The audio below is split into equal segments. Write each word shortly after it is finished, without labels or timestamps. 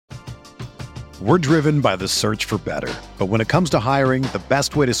We're driven by the search for better. But when it comes to hiring, the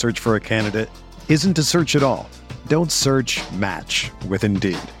best way to search for a candidate isn't to search at all. Don't search, match with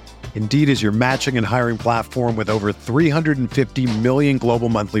Indeed. Indeed is your matching and hiring platform with over 350 million global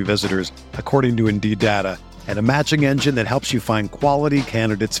monthly visitors, according to Indeed data, and a matching engine that helps you find quality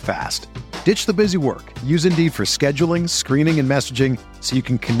candidates fast. Ditch the busy work. Use Indeed for scheduling, screening, and messaging so you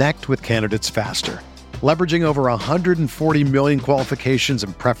can connect with candidates faster. Leveraging over 140 million qualifications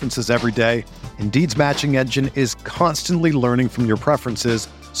and preferences every day, Indeed's matching engine is constantly learning from your preferences,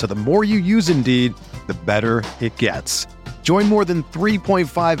 so the more you use Indeed, the better it gets. Join more than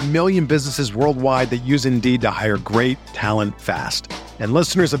 3.5 million businesses worldwide that use Indeed to hire great talent fast. And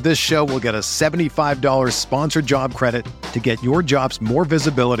listeners of this show will get a $75 sponsored job credit to get your jobs more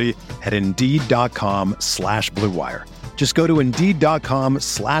visibility at Indeed.com/Blue Wire. Just go to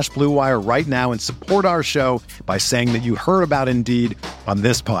Indeed.com/Blue Wire right now and support our show by saying that you heard about Indeed on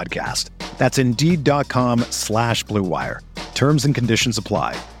this podcast. That's Indeed.com/Blue Wire. Terms and conditions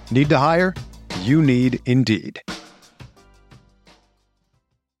apply. Need to hire? You need Indeed.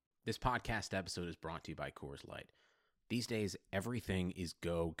 This podcast episode is brought to you by Coors Light. These days, everything is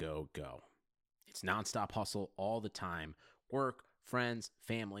go, go, go. It's nonstop hustle all the time. Work, friends,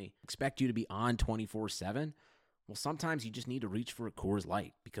 family, expect you to be on 24/7. Well, sometimes you just need to reach for a Coors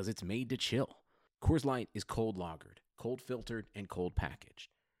Light because it's made to chill. Coors Light is cold lagered, cold filtered, and cold packaged.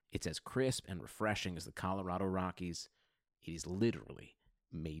 It's as crisp and refreshing as the Colorado Rockies. It is literally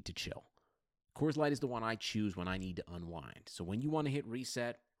made to chill. Coors Light is the one I choose when I need to unwind. So when you want to hit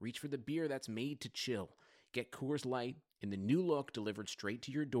reset, reach for the beer that's made to chill. Get Coors Light in the new look delivered straight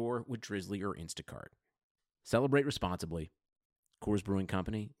to your door with Drizzly or Instacart. Celebrate responsibly. Coors Brewing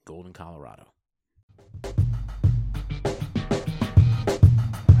Company, Golden, Colorado.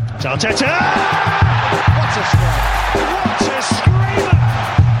 Arteta! What a strike! What a screamer!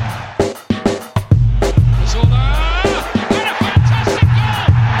 Zola! And a fantastic goal!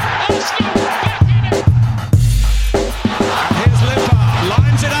 Arsenal back in it! And here's Limpar,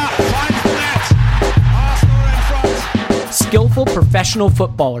 lines it up, finds the net. Arsenal are in front. Skillful professional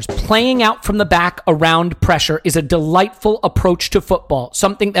footballers playing out from the back around pressure is a delightful approach to football.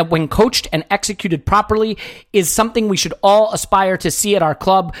 Something that when coached and executed properly is something we should all aspire to see at our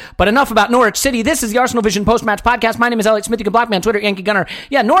club. But enough about Norwich City. This is the Arsenal Vision post-match podcast. My name is Elliot Smith. You can block me on Twitter, Yankee Gunner.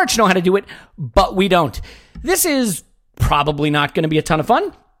 Yeah, Norwich know how to do it, but we don't. This is probably not going to be a ton of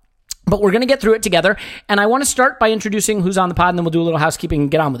fun, but we're going to get through it together. And I want to start by introducing who's on the pod, and then we'll do a little housekeeping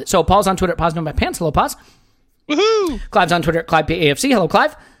and get on with it. So Paul's on Twitter at Paz No My Pants. Hello, Paz. Woohoo! Clive's on Twitter at ClivePAFC. Hello,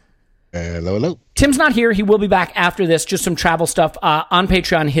 Clive. Hello, hello. Tim's not here. He will be back after this. Just some travel stuff. On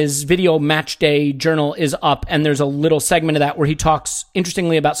Patreon, his video match day journal is up, and there's a little segment of that where he talks,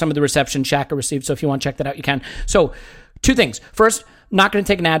 interestingly, about some of the reception Shaka received. So if you want to check that out, you can. So, two things. First, not going to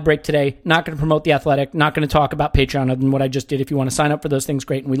take an ad break today. Not going to promote The Athletic. Not going to talk about Patreon other than what I just did. If you want to sign up for those things,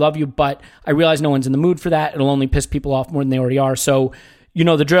 great, and we love you. But I realize no one's in the mood for that. It'll only piss people off more than they already are. So, you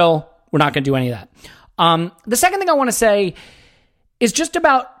know the drill. We're not going to do any of that. The second thing I want to say is just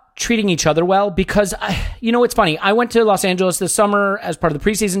about treating each other well, because, it's funny. I went to Los Angeles this summer as part of the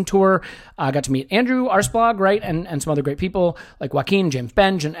preseason tour. I got to meet Andrew Arsblog, right, and some other great people like Joaquin, James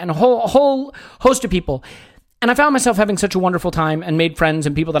Benge, and a whole host of people. And I found myself having such a wonderful time and made friends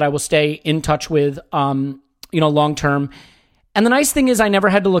and people that I will stay in touch with, long term. And the nice thing is I never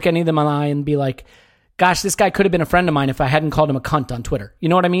had to look any of them in the eye and be like, gosh, this guy could have been a friend of mine if I hadn't called him a cunt on Twitter. You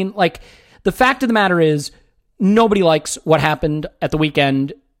know what I mean? Like, the fact of the matter is, nobody likes what happened at the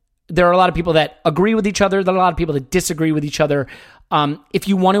weekend. There are a lot of people that agree with each other. There are a lot of people that disagree with each other. If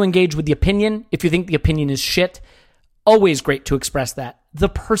you want to engage with the opinion, if you think the opinion is shit, always great to express that. The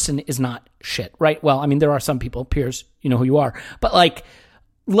person is not shit, right? Well, I mean, there are some people, peers, you know who you are. But like,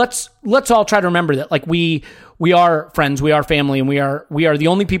 let's all try to remember that, like, we are friends, we are family, and we are the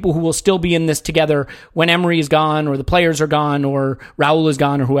only people who will still be in this together when Emery is gone, or the players are gone, or Raul is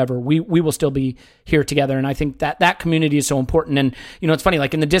gone, or whoever. We will still be here together, and I think that community is so important. And it's funny,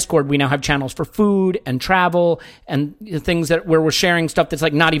 like in the Discord, we now have channels for food and travel and things where we're sharing stuff that's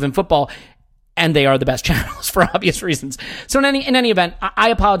like not even football. And they are the best channels for obvious reasons. So in any event, I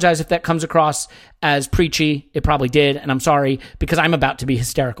apologize if that comes across as preachy. It probably did, and I'm sorry, because I'm about to be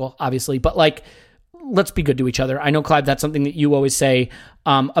hysterical, obviously. But like, let's be good to each other. I know, Clive, that's something that you always say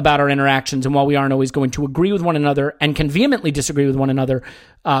about our interactions. And while we aren't always going to agree with one another and can vehemently disagree with one another,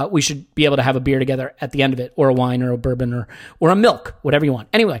 we should be able to have a beer together at the end of it, or a wine, or a bourbon, or a milk, whatever you want.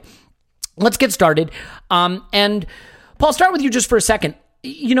 Anyway, let's get started. And Paul, start with you just for a second.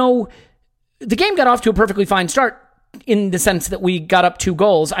 The game got off to a perfectly fine start in the sense that we got up 2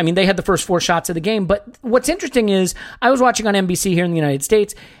 goals. I mean, they had the first 4 shots of the game. But what's interesting is I was watching on NBC here in the United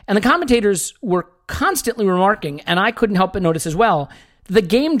States, and the commentators were constantly remarking, and I couldn't help but notice as well, the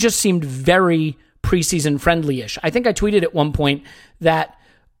game just seemed very preseason friendly-ish. I think I tweeted at one point that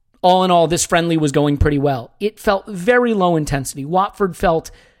all in all, this friendly was going pretty well. It felt very low intensity. Watford felt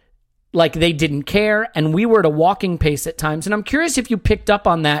like they didn't care, and we were at a walking pace at times. And I'm curious if you picked up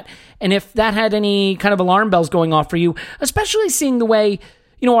on that, and if that had any kind of alarm bells going off for you, especially seeing the way,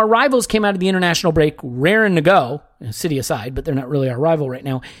 our rivals came out of the international break raring to go, City aside, but they're not really our rival right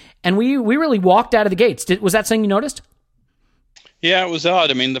now. And we really walked out of the gates. Was that something you noticed? Yeah, it was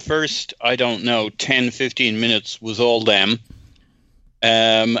odd. I mean, the first, 10, 15 minutes was all them.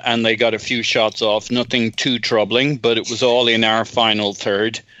 And they got a few shots off, nothing too troubling, but it was all in our final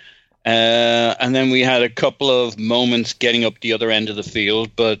third. And then we had a couple of moments getting up the other end of the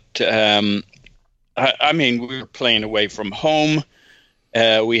field, but we were playing away from home.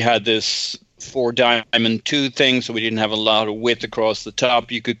 We had this 4-diamond-2 thing, so we didn't have a lot of width across the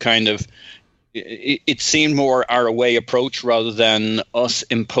top. You could it seemed more our away approach rather than us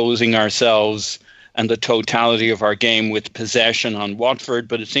imposing ourselves and the totality of our game with possession on Watford,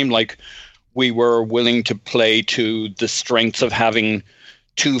 but it seemed like we were willing to play to the strengths of having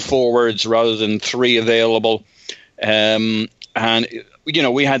 2 forwards rather than 3 available. And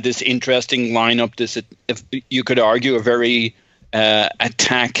we had this interesting lineup, if you could argue, a very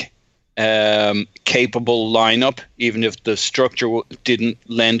attack capable lineup, even if the structure didn't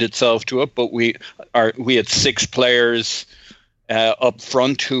lend itself to it. But we had 6 players up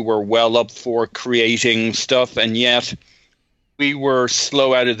front who were well up for creating stuff, and yet we were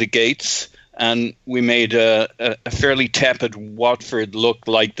slow out of the gates, and we made a fairly tepid Watford look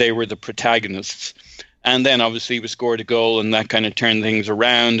like they were the protagonists. And then obviously we scored a goal, and that kind of turned things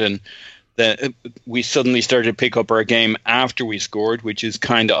around, and we suddenly started to pick up our game after we scored, which is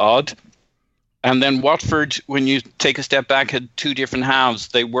kind of odd. And then Watford, when you take a step back, had 2 different halves.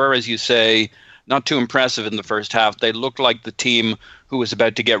 They were, as you say, not too impressive in the first half. They looked like the team who was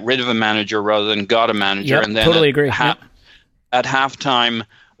about to get rid of a manager rather than got a manager. Yep, and then totally agree. At halftime,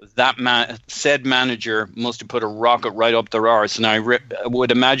 that said manager must have put a rocket right up their arse. And I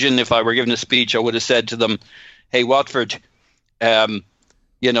would imagine if I were given a speech, I would have said to them, "Hey, Watford,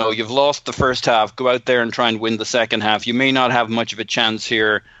 you've lost the first half. Go out there and try and win the second half. You may not have much of a chance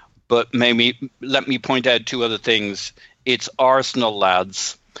here, but maybe let me point out 2 other things. It's Arsenal,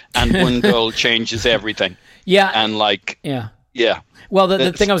 lads. And 1 goal changes everything." Yeah. And yeah. Well,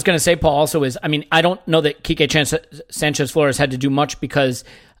 the thing I was going to say, Paul, also is, I don't know that Quique Sanchez Flores had to do much, because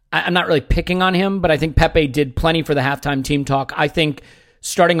I'm not really picking on him, but I think Pepe did plenty for the halftime team talk. I think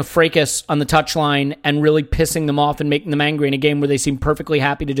starting a fracas on the touchline and really pissing them off and making them angry in a game where they seem perfectly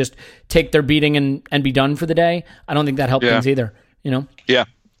happy to just take their beating and be done for the day, I don't think that helped things either, Yeah.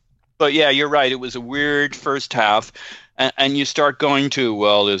 But yeah, you're right. It was a weird first half. And you start going to,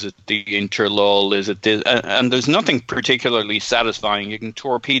 well, is it the interlull? Is it this? And there's nothing particularly satisfying. You can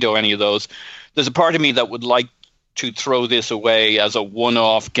torpedo any of those. There's a part of me that would like to throw this away as a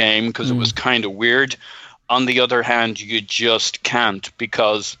one-off game because it was kind of weird. On the other hand, you just can't,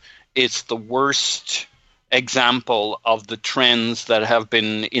 because it's the worst example of the trends that have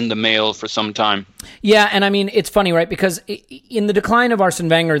been in the mail for some time. Yeah, and it's funny, right? Because in the decline of Arsene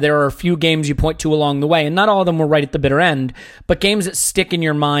Wenger, there are a few games you point to along the way, and not all of them were right at the bitter end, but games that stick in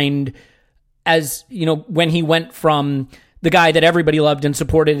your mind as, when he went from the guy that everybody loved and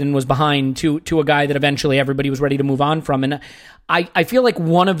supported and was behind to a guy that eventually everybody was ready to move on from. And I feel like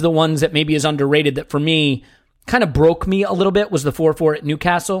one of the ones that maybe is underrated that for me kind of broke me a little bit was the 4-4 at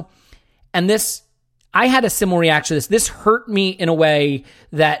Newcastle. And I had a similar reaction to this. This hurt me in a way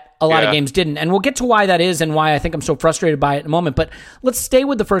that a lot of games didn't. And we'll get to why that is and why I think I'm so frustrated by it in a moment. But let's stay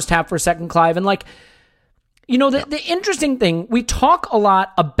with the first half for a second, Clive. And the interesting thing, we talk a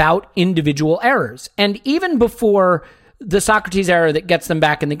lot about individual errors. And even before the Socrates error that gets them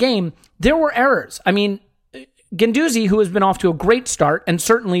back in the game, there were errors. Guendouzi, who has been off to a great start, and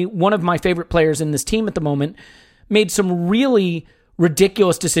certainly one of my favorite players in this team at the moment, made some really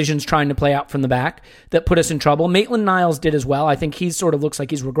ridiculous decisions trying to play out from the back that put us in trouble. Maitland-Niles did as well. I think he sort of looks like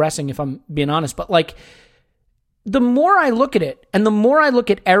he's regressing, if I'm being honest. But the more I look at it, and the more I look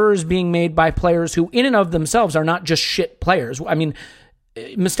at errors being made by players who in and of themselves are not just shit players.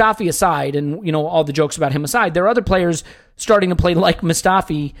 Mustafi aside, and all the jokes about him aside, there are other players starting to play like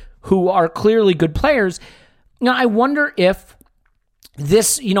Mustafi who are clearly good players. Now, I wonder if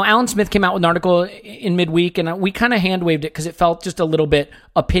this, Alan Smith came out with an article in midweek, and we kind of hand-waved it because it felt just a little bit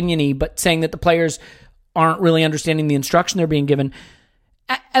opinion-y, but saying that the players aren't really understanding the instruction they're being given.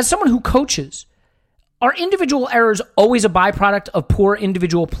 As someone who coaches, Are individual errors always a byproduct of poor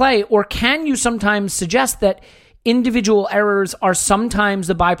individual play, or can you sometimes suggest that individual errors are sometimes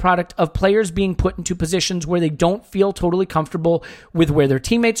the byproduct of players being put into positions where they don't feel totally comfortable with where their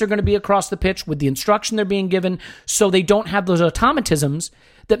teammates are going to be across the pitch, with the instruction they're being given, so they don't have those automatisms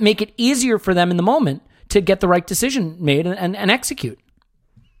that make it easier for them in the moment to get the right decision made and execute?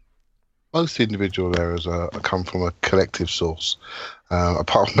 Most individual errors come from a collective source,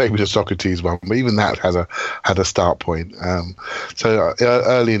 apart from maybe the Socrates one, but even that had a start point. So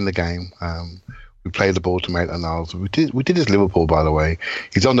early in the game, we played the ball to Maitland-Niles. We did his Liverpool, by the way.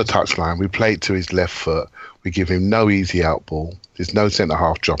 He's on the touchline. We play it to his left foot. We give him no easy out ball. There's no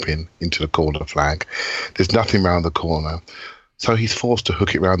centre-half dropping into the corner flag. There's nothing round the corner. So he's forced to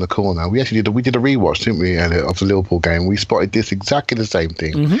hook it round the corner. We did a rewatch, didn't we, Elliot, of the Liverpool game. We spotted this exactly the same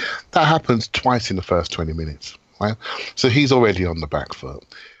thing. Mm-hmm. That happens twice in the first 20 minutes. Right? So he's already on the back foot.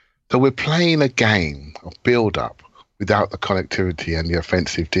 So we're playing a game of build-up without the connectivity and the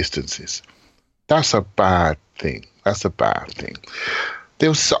offensive distances. That's a bad thing.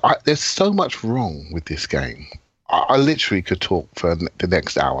 There's so much wrong with this game. I literally could talk for the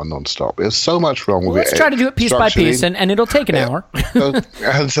next hour non-stop. There's so much wrong with it. Let's try to do it piece by piece, and it'll take an hour. And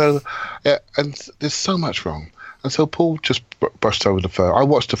there's so much wrong. And so Paul just brushed over the first. I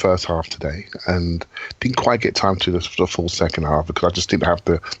watched the first half today and didn't quite get time to the full second half because I just didn't have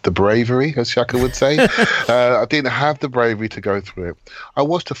the bravery, as Shaka would say. I didn't have the bravery to go through it. I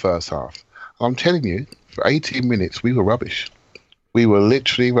watched the first half. I'm telling you, for 18 minutes, we were rubbish. We were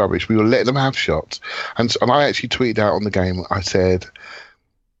literally rubbish. We were letting them have shots. And I actually tweeted out on the game, I said,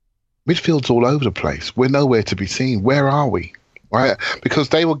 midfield's all over the place. We're nowhere to be seen. Where are we? Right? Because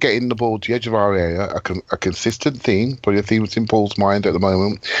they were getting the ball to the edge of our area, a consistent theme, probably a theme that's in Paul's mind at the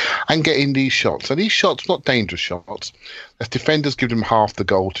moment, and getting these shots. And these shots, not dangerous shots. As defenders give them half the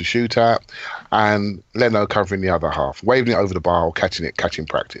goal to shoot at, and Leno covering the other half, waving it over the bar or catching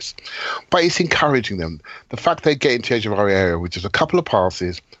practice. But it's encouraging them. The fact they get into the edge of our area with just a couple of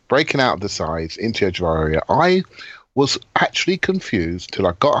passes, breaking out of the sides into the edge of our area, I was actually confused till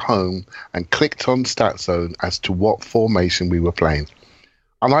I got home and clicked on StatZone as to what formation we were playing.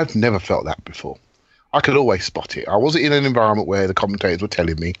 And I've never felt that before. I could always spot it. I wasn't in an environment where the commentators were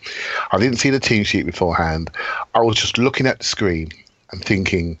telling me. I didn't see the team sheet beforehand. I was just looking at the screen and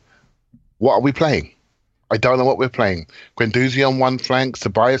thinking, what are we playing? I don't know what we're playing. Guendouzi on one flank,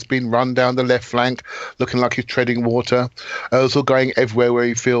 Tobias being run down the left flank, looking like he's treading water. Ozil going everywhere where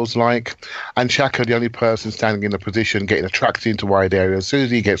he feels like. And Xhaka, the only person standing in a position, getting attracted into wide areas. As soon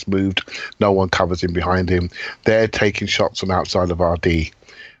as he gets moved, no one covers him behind him. They're taking shots from outside of our D.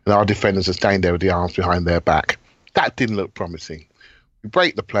 And our defenders are staying there with the arms behind their back. That didn't look promising. We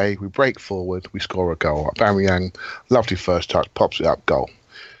break the play, we break forward, we score a goal. Aubameyang, lovely first touch, pops it up, goal.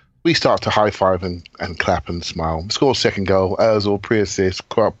 We start to high-five and clap and smile. Score second goal, Ozil, pre-assist,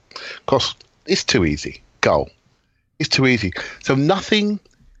 cross. It's too easy. Goal. It's too easy. So nothing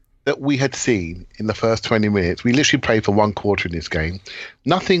that we had seen in the first 20 minutes, we literally played for one quarter in this game,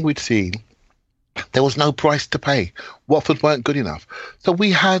 nothing we'd seen, there was no price to pay. Watford weren't good enough. So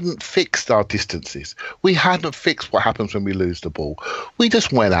we hadn't fixed our distances. We hadn't fixed what happens when we lose the ball. We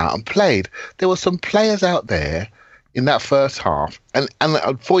just went out and played. There were some players out there in that first half, and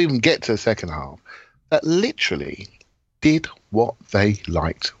before we even get to the second half, that literally did what they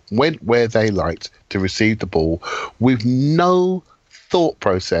liked, went where they liked to receive the ball with no thought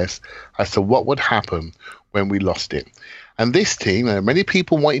process as to what would happen when we lost it. And this team, and many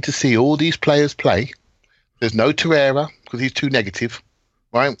people wanted to see all these players play. There's no Torreira because he's too negative,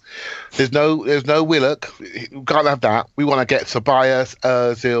 right? There's no Willock. We can't have that. We want to get Tobias,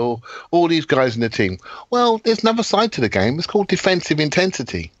 Ozil, all these guys in the team. Well, there's another side to the game. It's called defensive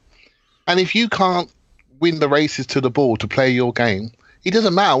intensity. And if you can't win the races to the ball to play your game, it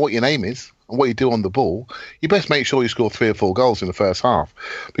doesn't matter what your name is and what you do on the ball. You best make sure you score 3 or 4 goals in the first half,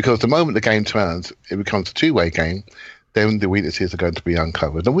 because the moment the game turns, it becomes a two-way game. Then the weaknesses are going to be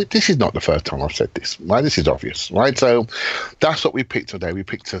uncovered. And this is not the first time I've said this, right? This is obvious, right? So that's what we picked today. We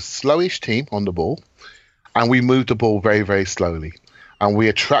picked a slowish team on the ball, and we moved the ball very, very slowly. And we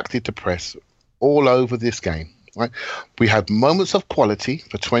attracted the press all over this game, right? We had moments of quality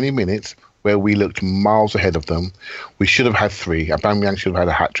for 20 minutes where we looked miles ahead of them. We should have had 3. Aubameyang should have had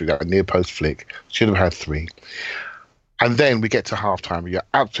a hat-trick, that near-post flick. Should have had 3. And then we get to half-time. You're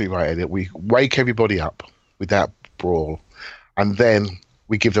absolutely right, Elliot. We wake everybody up with that brawl, and then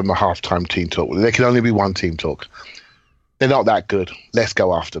we give them a half-time team talk. There can only be one team talk. They're not that good. Let's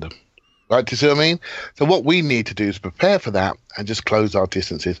go after them. Right, do you see what I mean? So what we need to do is prepare for that and just close our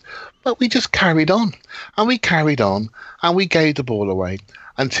distances. But we just carried on, and we carried on, and we gave the ball away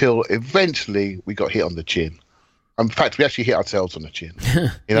until eventually we got hit on the chin. In fact, we actually hit ourselves on the chin.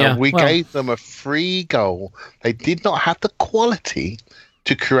 We gave them a free goal. They did not have the quality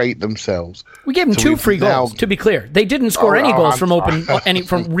to create themselves. We gave them two free goals, to be clear. They didn't score any goals from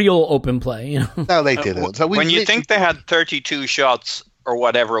real open play. No, they didn't. So when you think they had 32 shots or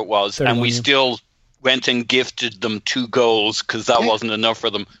whatever it was, and we still went and gifted them 2 goals because that wasn't enough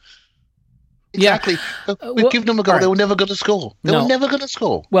for them. Exactly. We've given them a goal. Right. They were never going to score. They were never going to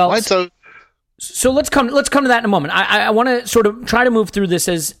score. Well, right? So let's come to that in a moment. I want to sort of try to move through this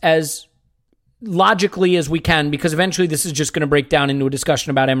as logically as we can, because eventually this is just going to break down into a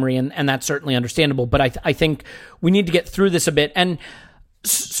discussion about Emery, and that's certainly understandable. But I think we need to get through this a bit. And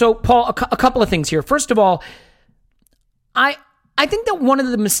so, Paul, a couple of things here. First of all, I think that one of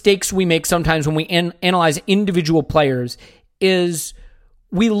the mistakes we make sometimes when we analyze individual players is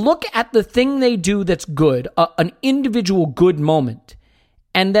we look at the thing they do that's good, an individual good moment,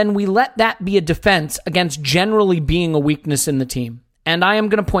 and then we let that be a defense against generally being a weakness in the team. And I am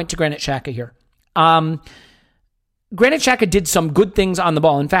going to point to Granit Xhaka here. Granit Xhaka did some good things on the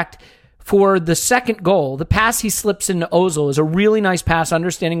ball. In fact, for the second goal, the pass he slips into Ozil is a really nice pass,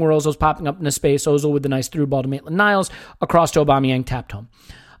 understanding where Ozil's popping up into space. Ozil with the nice through ball to Maitland-Niles, across to Aubameyang, tapped home.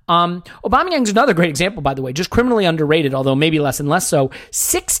 Aubameyang's another great example, by the way, just criminally underrated, although maybe less and less so.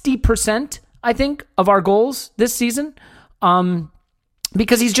 60%, I think, of our goals this season,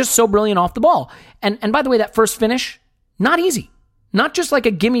 because he's just so brilliant off the ball. And by the way, that first finish, not easy. Not just like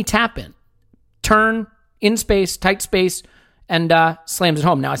a gimme tap in. Turn, in space, tight space, and slams it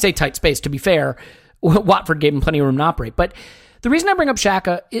home. Now, I say tight space, to be fair. Watford gave him plenty of room to operate. But the reason I bring up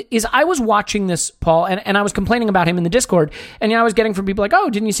Xhaka is I was watching this, Paul, and I was complaining about him in the Discord, and I was getting from people like, oh,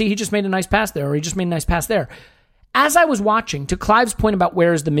 didn't you see he just made a nice pass there, or he just made a nice pass there. As I was watching, to Clive's point about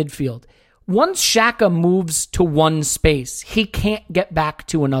where is the midfield, once Xhaka moves to one space, he can't get back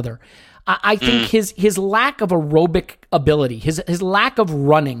to another. I think his lack of aerobic ability, his lack of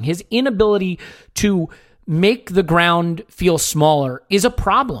running, his inability to make the ground feel smaller is a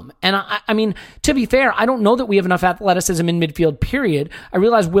problem. And I mean, to be fair, I don't know that we have enough athleticism in midfield, period. I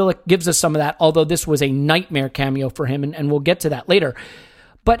realize Willock gives us some of that, although this was a nightmare cameo for him, and we'll get to that later.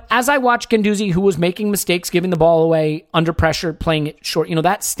 But as I watched Guendouzi, who was making mistakes, giving the ball away, under pressure, playing it short,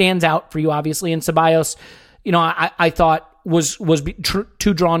 that stands out for you, obviously. And Ceballos, I thought was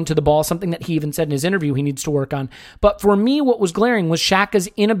too drawn to the ball, something that he even said in his interview he needs to work on. But for me, what was glaring was Xhaka's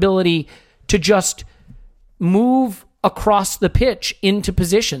inability to just move across the pitch into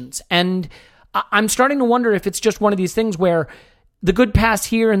positions. And I'm starting to wonder if it's just one of these things where the good pass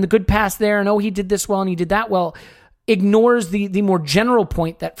here and the good pass there, and he did this well and he did that well, ignores the more general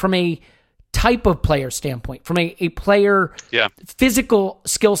point that from a type of player standpoint, from a player physical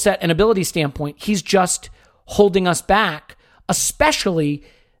skill set and ability standpoint, he's just holding us back, especially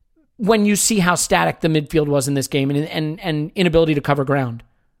when you see how static the midfield was in this game and inability to cover ground.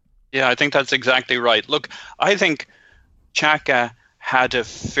 Yeah, I think that's exactly right. Look, I think Xhaka had a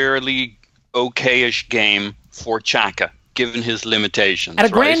fairly okayish game for Xhaka, given his limitations. At a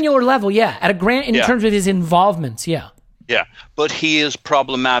granular level, yeah. In terms of his involvements, yeah. Yeah, but he is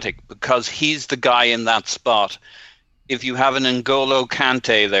problematic because he's the guy in that spot. If you have an N'Golo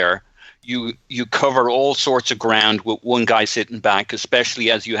Kante there, you cover all sorts of ground with one guy sitting back,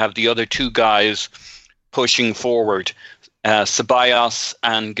 especially as you have the other two guys pushing forward. Ceballos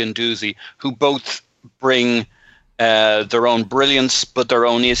and Guendouzi, who both bring their own brilliance but their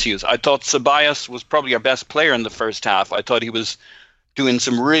own issues. I thought Ceballos was probably our best player in the first half. I thought he was doing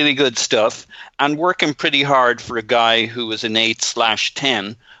some really good stuff and working pretty hard for a guy who was an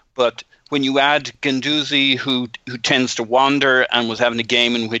 8/10. But when you add Guendouzi, who tends to wander and was having a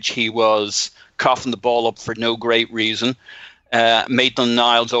game in which he was coughing the ball up for no great reason,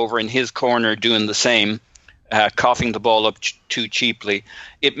 Maitland-Niles over in his corner doing the same, coughing the ball up too cheaply.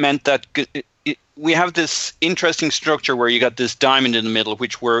 It meant that we have this interesting structure where you got this diamond in the middle,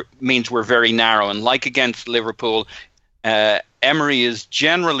 which means we're very narrow. And like against Liverpool, Emery is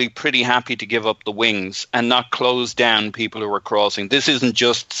generally pretty happy to give up the wings and not close down people who are crossing. This isn't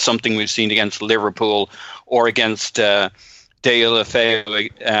just something we've seen against Liverpool or against Deulofeu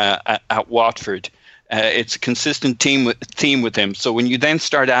at Watford. It's a consistent theme with him. So when you then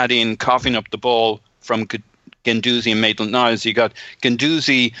start adding coughing up the ball from Guendouzi and Maitland-Niles, you got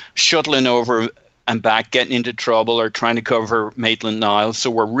Guendouzi shuttling over and back, getting into trouble or trying to cover Maitland-Niles. So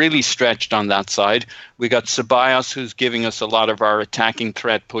we're really stretched on that side. We got Ceballos, who's giving us a lot of our attacking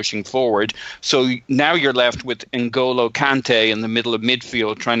threat pushing forward. So now you're left with N'Golo Kante in the middle of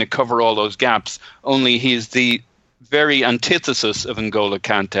midfield trying to cover all those gaps, only he's the very antithesis of N'Golo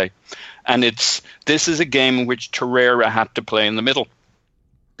Kante. And this is a game in which Torreira had to play in the middle,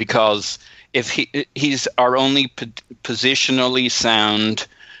 because if he's our only positionally sound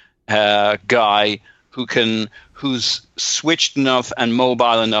guy who's switched enough and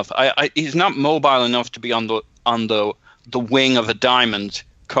mobile enough. He's not mobile enough to be on the wing of a diamond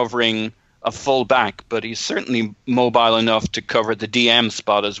covering a full back, but he's certainly mobile enough to cover the DM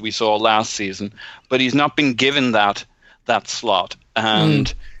spot as we saw last season. But he's not been given that slot,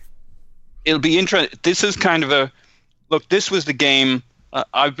 and it'll be interesting. This is kind of look. This was the game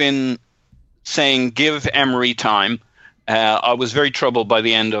I've been saying give Emery time. I was very troubled by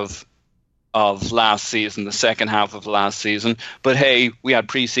the end of last season, the second half of last season. But hey, we had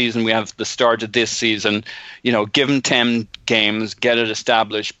preseason, we have the start of this season. Give him 10 games, get it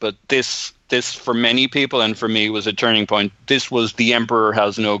established. But this for many people and for me was a turning point. This was the Emperor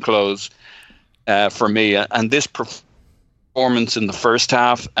has no clothes for me, and this performance in the first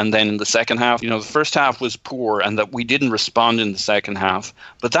half and then in the second half. The first half was poor and that we didn't respond in the second half.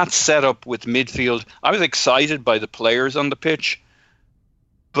 But that set up with midfield. I was excited by the players on the pitch,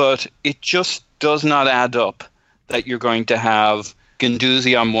 but it just does not add up that you're going to have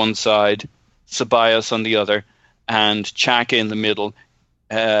Guendouzi on one side, Ceballos on the other, and Xhaka in the middle.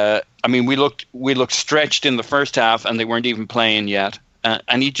 We looked stretched in the first half and they weren't even playing yet.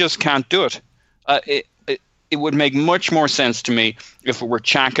 And he just can't do it. It would make much more sense to me if it were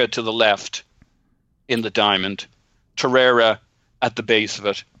Xhaka to the left in the diamond, Torreira at the base of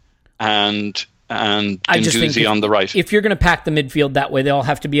it, and Guendouzi on the right. If you're going to pack the midfield that way, they all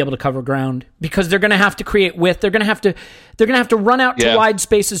have to be able to cover ground, because they're going to have to create width. They're going to have to run out to wide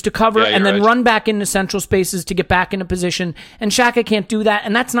spaces to cover, and then run back into central spaces to get back into position. And Xhaka can't do that,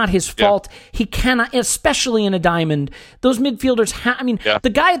 and that's not his fault. He cannot, especially in a diamond. Those midfielders. The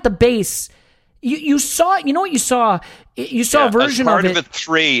guy at the base. You saw, what you saw? You saw a version of it. As part of a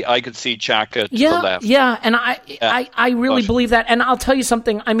 3, I could see Xhaka to the left. Yeah, and I really believe that. And I'll tell you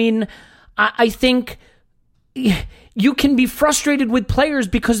something. I think you can be frustrated with players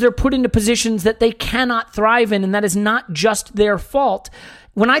because they're put into positions that they cannot thrive in, and that is not just their fault.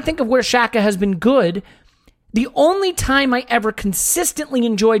 When I think of where Xhaka has been good, the only time I ever consistently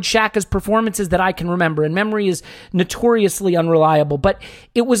enjoyed Xhaka's performances that I can remember, and memory is notoriously unreliable, but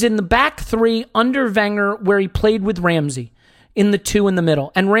it was in the back 3 under Wenger where he played with Ramsey in the 2 in the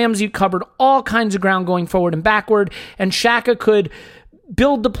middle. And Ramsey covered all kinds of ground going forward and backward, and Xhaka could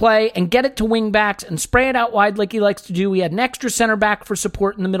build the play and get it to wing backs and spray it out wide like he likes to do. He had an extra center back for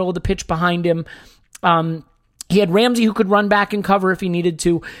support in the middle of the pitch behind him. He had Ramsey who could run back and cover if he needed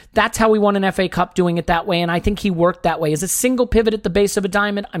to. That's how we won an FA Cup, doing it that way, and I think he worked that way. As a single pivot at the base of a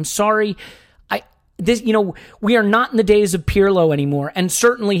diamond, I'm sorry. We are not in the days of Pirlo anymore, and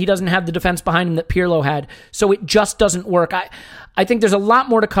certainly he doesn't have the defense behind him that Pirlo had, so it just doesn't work. I think there's a lot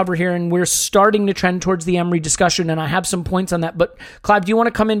more to cover here, and we're starting to trend towards the Emery discussion, and I have some points on that. But, Clive, do you want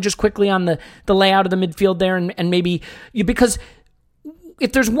to come in just quickly on the layout of the midfield there, and maybe because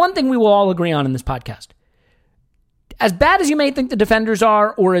if there's one thing we will all agree on in this podcast, as bad as you may think the defenders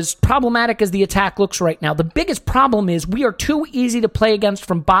are, or as problematic as the attack looks right now, the biggest problem is we are too easy to play against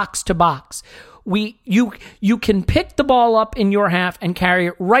from box to box. You can pick the ball up in your half and carry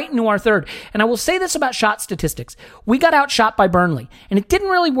it right into our third. And I will say this about shot statistics. We got outshot by Burnley, and it didn't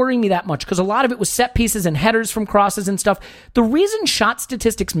really worry me that much because a lot of it was set pieces and headers from crosses and stuff. The reason shot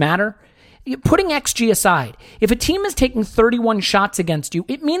statistics matter, putting XG aside, if a team is taking 31 shots against you,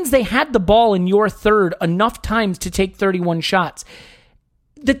 it means they had the ball in your third enough times to take 31 shots.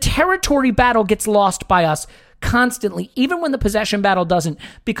 The territory battle gets lost by us constantly, even when the possession battle doesn't,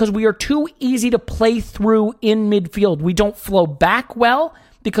 because we are too easy to play through in midfield. We don't flow back well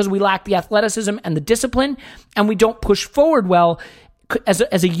because we lack the athleticism and the discipline, and we don't push forward well as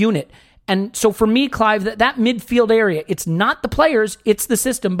a unit. And so for me, Clive, that midfield area, it's not the players, it's the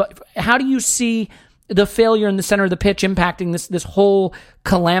system. But how do you see the failure in the center of the pitch impacting this whole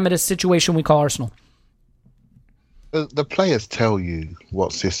calamitous situation we call Arsenal? The players tell you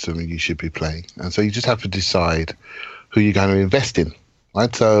what system you should be playing. And so you just have to decide who you're going to invest in.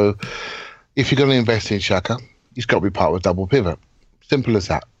 Right? So if you're going to invest in Xhaka, he's got to be part of a double pivot. Simple as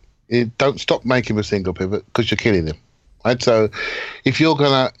that. Don't stop making him a single pivot because you're killing him. Right, so if you're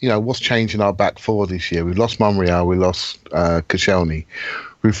gonna, what's changing our back four this year? We've lost Monreal, we lost Koscielny.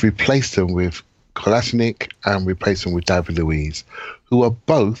 We've replaced them with Kolasinac and replaced them with David Luiz, who are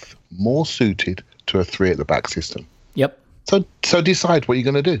both more suited to a 3 at the back system. Yep. So decide what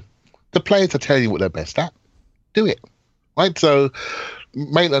you're going to do. The players are telling you what they're best at. Do it. Right? So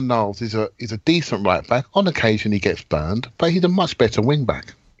Maitland-Niles is a decent right back. On occasion he gets burned, but he's a much better wing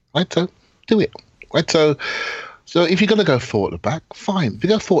back. Right? So do it. Right? So if you're going to go 4 at the back, fine. If you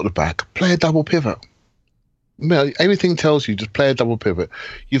go 4 at the back, play a double pivot. Everything tells you just play a double pivot.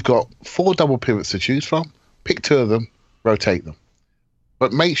 You've got 4 double pivots to choose from. Pick 2 of them, rotate them.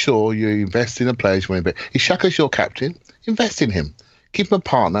 But make sure you invest in the players you want to. If Xhaka's your captain, invest in him. Keep him a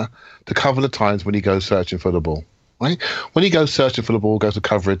partner to cover the times when he goes searching for the ball. Right? When he goes searching for the ball, goes to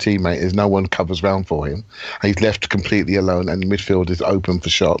cover a teammate, there's no one covers round for him, and he's left completely alone, and the midfield is open for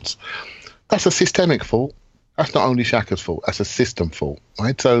shots. That's a systemic fault. That's not only Xhaka's fault. That's a system fault.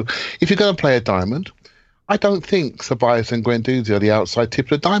 Right? So if you're going to play a diamond, I don't think Ceballos and Guendouzi are the outside tip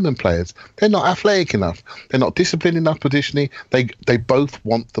of the diamond players. They're not athletic enough. They're not disciplined enough positionally. They both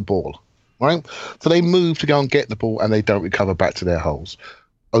want the ball. Right? So they move to go and get the ball, and they don't recover back to their holes.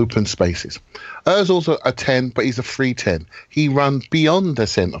 Open spaces. Ozil's a 10, but he's a free 10. He runs beyond the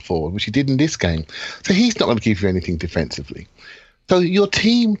centre forward, which he did in this game. So he's not going to give you anything defensively. So your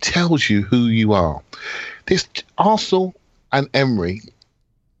team tells you who you are. This Arsenal and Emery,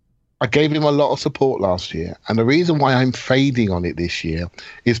 I gave him a lot of support last year, and the reason why I'm fading on it this year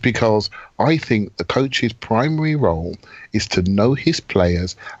is because I think the coach's primary role is to know his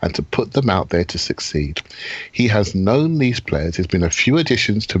players and to put them out there to succeed. He has known these players. There's been a few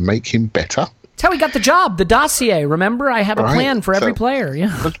additions to make him better. That's how he got the job, the dossier. Remember, I have a plan for every player.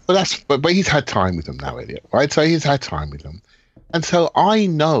 Yeah, but he's had time with them now, Elliot. Right? So he's had time with them, and so I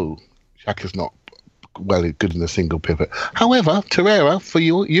know Xhaka's not good in a single pivot. However, Torreira for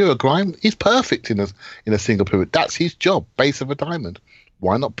Uruguay is perfect in a single pivot. That's his job, base of a diamond.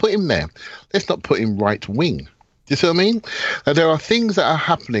 Why not put him there? Let's not put him right wing. Do you see what I mean? Now, there are things that are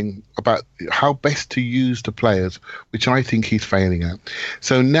happening about how best to use the players, which I think he's failing at.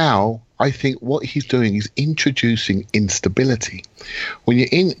 So now I think what he's doing is introducing instability. When you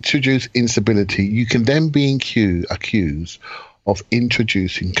introduce instability, you can then be accused of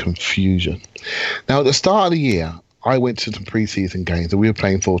introducing confusion. Now, at the start of the year, I went to some pre-season games and we were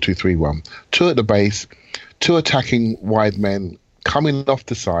playing 4-2-3-1. 2 at the base, 2 attacking wide men coming off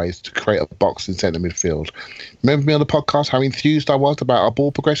the sides to create a box in centre midfield. Remember me on the podcast, how enthused I was about our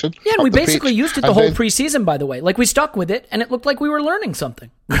ball progression? Yeah, and we basically used it the whole pre-season, by the way. Like, we stuck with it, and it looked like we were learning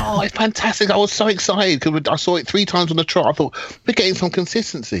something. Oh, it's fantastic. I was so excited because I saw it 3 times on the trot. I thought, we're getting some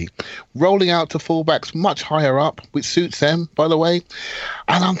consistency. Rolling out to fullbacks much higher up, which suits them, by the way.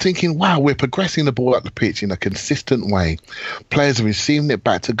 And I'm thinking, wow, we're progressing the ball up the pitch in a consistent way. Players are receiving it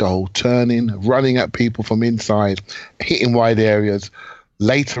back to goal, turning, running at people from inside, hitting wide areas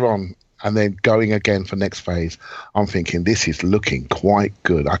later on, and then going again for next phase. I'm thinking, this is looking quite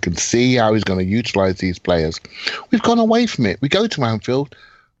good. I can see how he's going to utilise these players. We've gone away from it. We go to Anfield.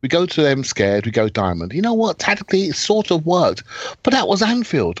 We go to them scared. We go diamond. You know what? Tactically, it sort of worked. But that was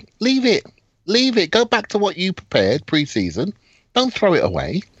Anfield. Leave it. Leave it. Go back to what you prepared pre-season. Don't throw it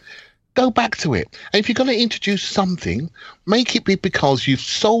away. Go back to it. And if you're going to introduce something, make it be because you've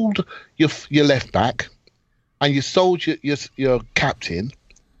sold your left back and you sold your captain.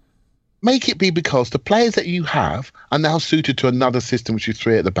 Make it be because the players that you have are now suited to another system, which is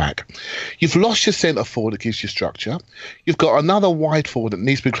 3 at the back. You've lost your centre forward that gives you structure. You've got another wide forward that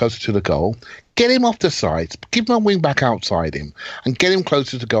needs to be closer to the goal. Get him off the sides. Give him a wing back outside him and get him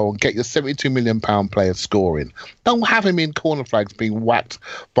closer to goal and get your £72 million player scoring. Don't have him in corner flags being whacked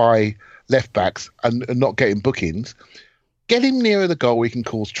by left backs and not getting bookings. Get him nearer the goal where he can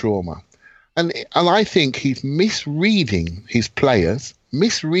cause trauma. And I think he's misreading his players,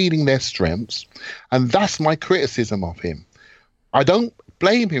 misreading their strengths, and that's my criticism of him. I don't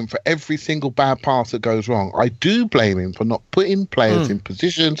blame him for every single bad pass that goes wrong. I do blame him for not putting players in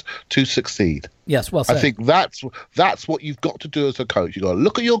positions to succeed. Yes, well said. I think that's what you've got to do as a coach. You've got to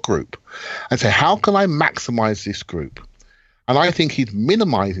look at your group and say, how can I maximize this group? And I think he's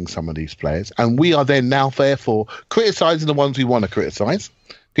minimizing some of these players, and we are then now therefore criticizing the ones we want to criticize.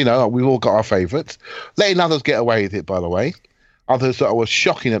 You know, we've all got our favourites. Letting others get away with it, by the way. Others that were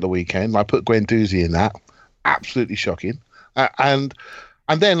shocking at the weekend. I put Guendouzi in that. Absolutely shocking. And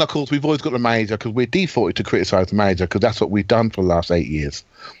then, of course, we've always got the manager because we're defaulted to criticise the manager because that's what we've done for the last 8 years.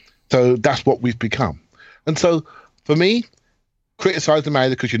 So that's what we've become. And so, for me, criticise the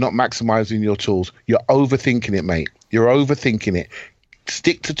manager because you're not maximising your tools. You're overthinking it, mate. You're overthinking it.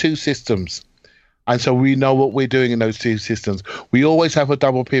 Stick to 2 systems. And so we know what we're doing in those 2 systems. We always have a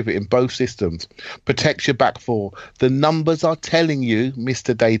double pivot in both systems. Protect your back 4. The numbers are telling you,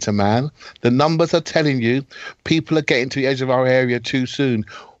 Mr. Data Man, the numbers are telling you people are getting to the edge of our area too soon.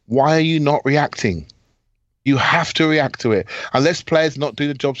 Why are you not reacting? You have to react to it. Unless players not do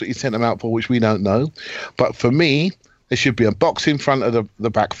the jobs that you sent them out for, which we don't know. But for me, there should be a box in front of the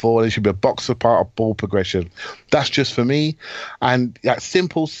back four. There should be a box as part of ball progression. That's just for me. And that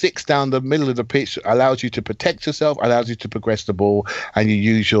simple 6 down the middle of the pitch allows you to protect yourself, allows you to progress the ball, and you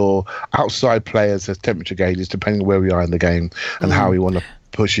use your outside players as temperature gauges, depending on where we are in the game and how we want to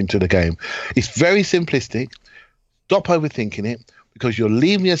push into the game. It's very simplistic. Stop overthinking it, because you're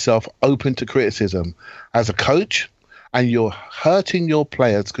leaving yourself open to criticism as a coach, and you're hurting your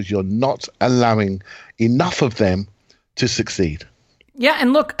players because you're not allowing enough of them to succeed. Yeah,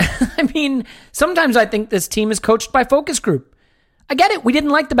 and look, I mean, sometimes I think this team is coached by focus group. I get it. We didn't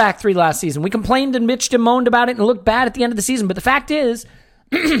like the back three last season. We complained and bitched and moaned about it and it looked bad at the end of the season. But the fact is,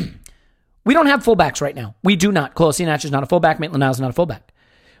 we don't have fullbacks right now. We do not. Kolasinac is not a fullback. Maitland-Niles is not a fullback.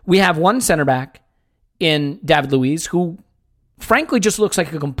 We have one center back in David Luiz who, frankly, just looks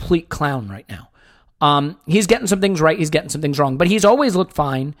like a complete clown right now. He's getting some things right. He's getting some things wrong. But he's always looked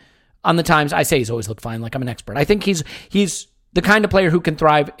fine on the times. I say he's always looked fine, like I'm an expert. I think he's the kind of player who can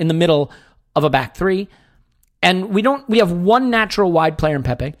thrive in the middle of a back three. And we have one natural wide player in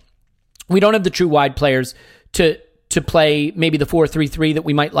Pepe. We don't have the true wide players to play maybe the 4-3-3 that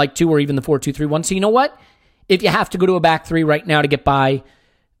we might like to, or even the 4-2-3-1. So you know what? If you have to go to a back three right now to get by,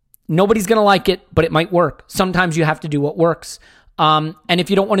 nobody's going to like it, but it might work. Sometimes you have to do what works. And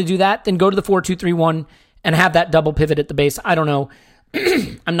if you don't want to do that, then go to the 4-2-3-1 and have that double pivot at the base. I don't know.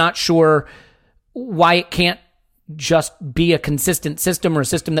 I'm not sure why it can't just be a consistent system, or a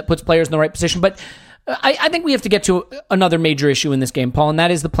system that puts players in the right position. But I think we have to get to another major issue in this game, Paul, and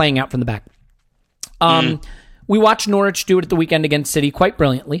that is the playing out from the back. We watched Norwich do it at the weekend against City quite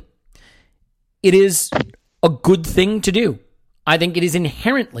brilliantly. It is a good thing to do. I think it is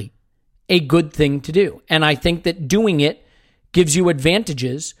inherently a good thing to do. And I think that doing it gives you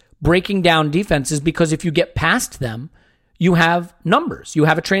advantages breaking down defenses, because if you get past them, you have numbers. You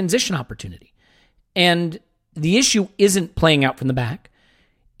have a transition opportunity. And the issue isn't playing out from the back.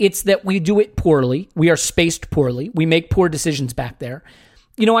 It's that we do it poorly. We are spaced poorly. We make poor decisions back there.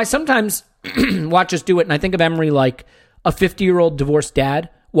 You know, I sometimes watch us do it, and I think of Emery like a 50-year-old divorced dad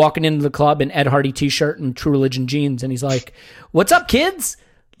walking into the club in Ed Hardy t-shirt and True Religion jeans, and he's like, "What's up, kids?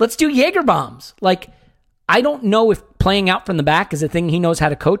 Let's do Jaeger bombs." Like, I don't know if playing out from the back is a thing he knows how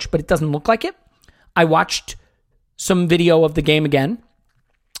to coach, but it doesn't look like it. I watched some video of the game again,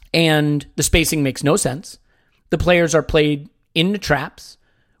 and the spacing makes no sense. The players are played into traps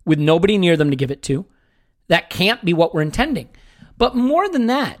with nobody near them to give it to. That can't be what we're intending. But more than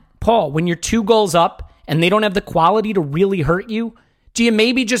that, Paul, when you're 2 goals up and they don't have the quality to really hurt you, do you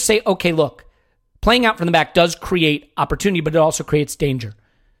maybe just say, okay, look, playing out from the back does create opportunity, but it also creates danger.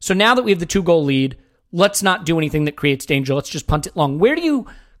 So now that we have the 2-goal lead, let's not do anything that creates danger. Let's just punt it long. Where do you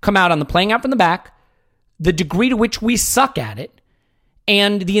come out on the playing out from the back, the degree to which we suck at it,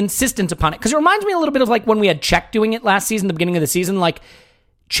 and the insistence upon it? Because it reminds me a little bit of like when we had Czech doing it last season, the beginning of the season. Like,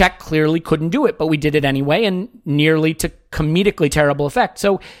 Czech clearly couldn't do it, but we did it anyway, and nearly to comedically terrible effect.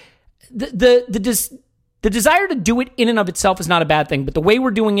 So the desire to do it in and of itself is not a bad thing, but the way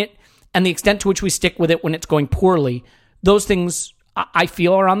we're doing it and the extent to which we stick with it when it's going poorly, those things I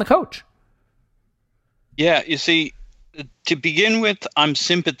feel are on the coach. Yeah, you see, to begin with, I'm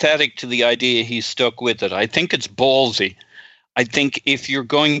sympathetic to the idea he's stuck with it. I think it's ballsy. I think if you're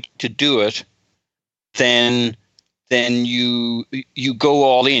going to do it, then you go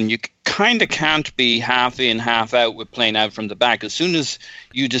all in. You kind of can't be half in, half out with playing out from the back. As soon as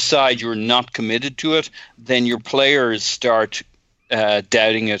you decide you're not committed to it, then your players start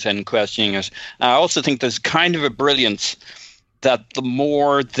doubting it and questioning it. I also think there's kind of a brilliance that the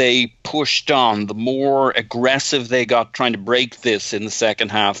more they pushed on, the more aggressive they got trying to break this in the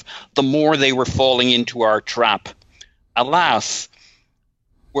second half, the more they were falling into our trap. Alas,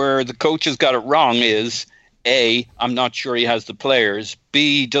 where the coaches got it wrong is, A, I'm not sure he has the players.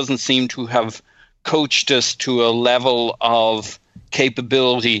 B, doesn't seem to have coached us to a level of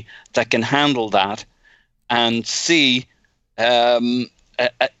capability that can handle that. And C,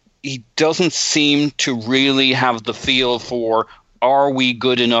 he doesn't seem to really have the feel for, are we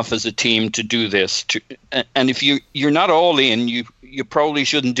good enough as a team to do this? And if you're not all in, you probably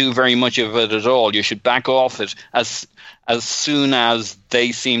shouldn't do very much of it at all. You should back off it as soon as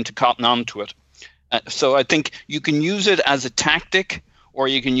they seem to cotton on to it. So I think you can use it as a tactic, or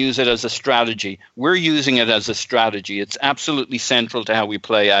you can use it as a strategy. We're using it as a strategy. It's absolutely central to how we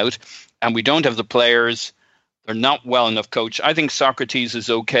play out, and we don't have the players. They're not well enough coached. I think Socrates is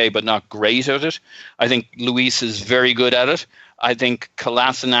okay, but not great at it. I think Luis is very good at it. I think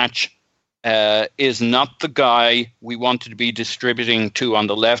Kolasinac is not the guy we wanted to be distributing to on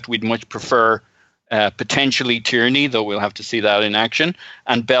the left. We'd much prefer potentially Tierney, though we'll have to see that in action,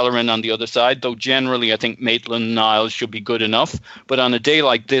 and Bellerin on the other side, though generally I think Maitland-Niles should be good enough. But on a day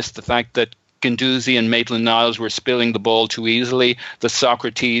like this, the fact that Guendouzi and Maitland-Niles were spilling the ball too easily, the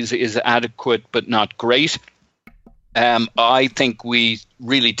Socrates is adequate but not great, I think we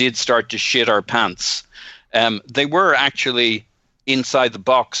really did start to shit our pants. They were actually inside the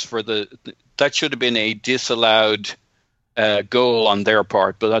box for that should have been a disallowed goal on their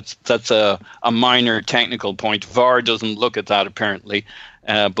part, but that's a minor technical point. VAR doesn't look at that apparently,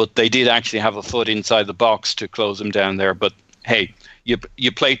 but they did actually have a foot inside the box to close them down there. But hey,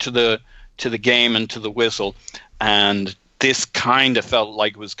 you play to the game and to the whistle, and this kind of felt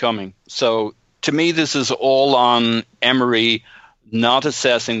like it was coming. So to me, this is all on Emery not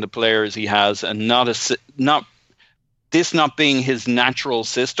assessing the players he has, and not being his natural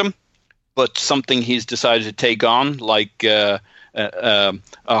system, but something he's decided to take on, like a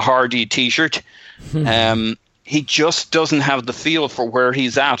Hardy T-shirt. He just doesn't have the feel for where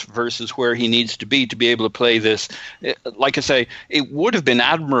he's at versus where he needs to be able to play this. Like I say, it would have been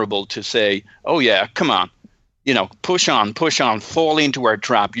admirable to say, oh yeah, come on, push on, fall into our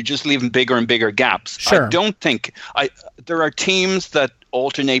trap. You're just leaving bigger and bigger gaps. Sure. I don't think there are teams that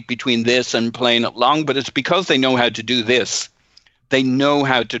alternate between this and playing it long, but it's because they know how to do this. They know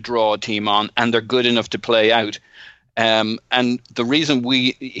how to draw a team on, and they're good enough to play out. And the reason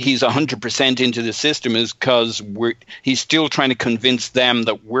he's 100% into the system is because he's still trying to convince them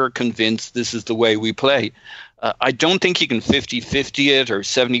that we're convinced this is the way we play. I don't think you can 50-50 it or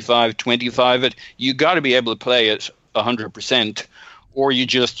 75-25 it. You got to be able to play it 100%, or you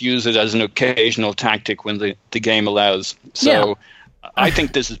just use it as an occasional tactic when the game allows. So I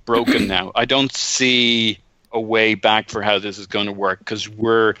think this is broken now. I don't see a way back for how this is going to work, because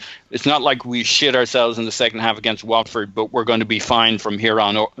it's not like we shit ourselves in the second half against Watford, but we're going to be fine from here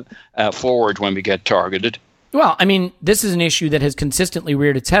on forward when we get targeted. Well, I mean, this is an issue that has consistently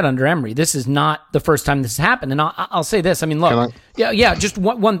reared its head under Emery. This is not the first time this has happened. And I'll say this. I mean, look, just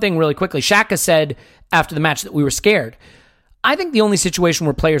one thing really quickly. Xhaka said after the match that we were scared. I think the only situation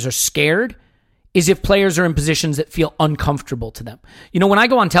where players are scared is if players are in positions that feel uncomfortable to them. When I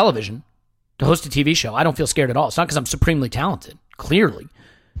go on television to host a TV show, I don't feel scared at all. It's not because I'm supremely talented, clearly.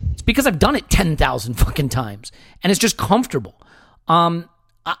 It's because I've done it 10,000 fucking times, and it's just comfortable.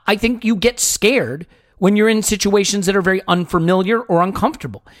 I think you get scared when you're in situations that are very unfamiliar or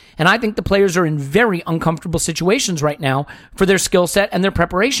uncomfortable. And I think the players are in very uncomfortable situations right now for their skill set and their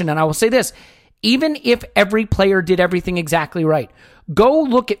preparation. And I will say this, even if every player did everything exactly right, go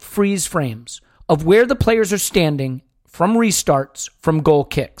look at freeze frames of where the players are standing from restarts, from goal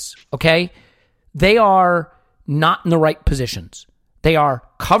kicks, okay? They are not in the right positions. They are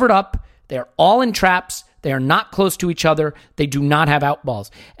covered up. They are all in traps. They are not close to each other. They do not have out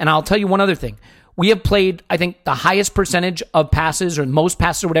balls. And I'll tell you one other thing. We have played, I think, the highest percentage of passes or most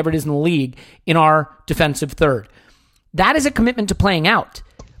passes or whatever it is in the league in our defensive third. That is a commitment to playing out.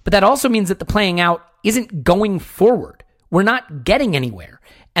 But that also means that the playing out isn't going forward. We're not getting anywhere.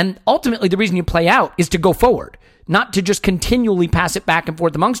 And ultimately, the reason you play out is to go forward, not to just continually pass it back and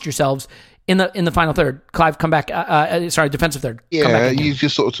forth amongst yourselves in the final third. Clive, come back. Defensive third. Yeah, you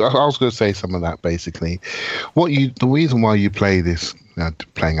just sort of. I was going to say some of that basically. The reason why you play this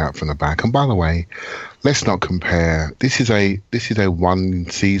playing out from the back. And by the way, let's not compare. This is a 1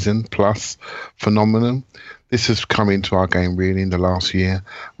 season plus phenomenon. This has come into our game really in the last year,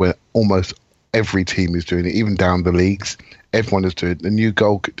 where almost every team is doing it, even down the leagues. Everyone is doing it. The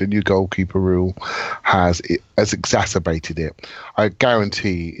new goalkeeper rule has exacerbated it. I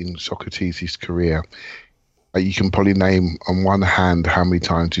guarantee in Socrates' career, you can probably name on one hand how many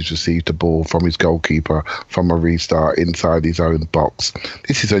times he's received the ball from his goalkeeper from a restart inside his own box.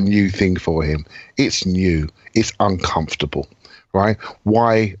 This is a new thing for him. It's new. It's uncomfortable, right?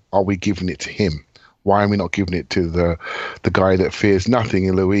 Why are we giving it to him? Why are we not giving it to the guy that fears nothing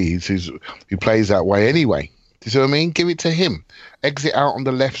in Luiz, who plays that way anyway? Do you see what I mean? Give it to him. Exit out on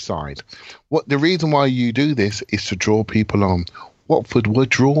the left side. The reason why you do this is to draw people on. Watford were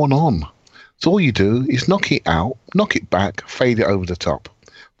drawn on. So all you do is knock it out, knock it back, fade it over the top.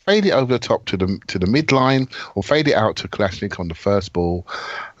 Fade it over the top to the midline, or fade it out to Kolasinac on the first ball.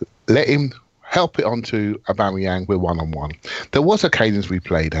 Let him help it onto Aubameyang with one-on-one. There was occasions we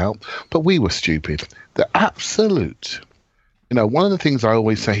played out, but we were stupid. The absolute. One of the things I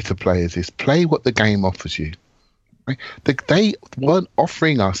always say to players is play what the game offers you. Right? They weren't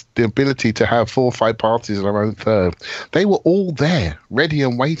offering us the ability to have 4 or 5 passes in our own third. They were all there, ready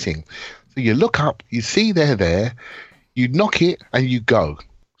and waiting. So you look up, you see they're there, you knock it and you go.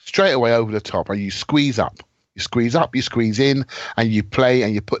 straight away over the top, and you squeeze up. You squeeze up, you squeeze in, and you play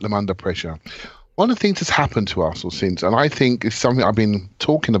and you put them under pressure. One of the things that's happened to Arsenal since, and I think it's something I've been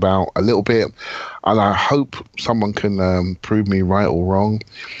talking about a little bit, and I hope someone can prove me right or wrong.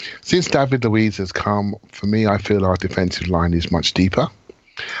 Since David Luiz has come, for me, I feel our defensive line is much deeper.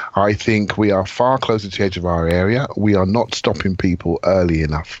 I think we are far closer to the edge of our area. We are not stopping people early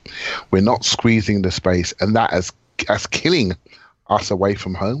enough. We're not squeezing the space, and that is killing us away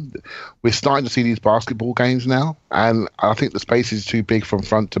from home. We're starting to see these basketball games now, and I think the space is too big from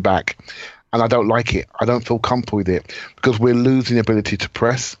front to back. And I don't like it. I don't feel comfortable with it because we're losing the ability to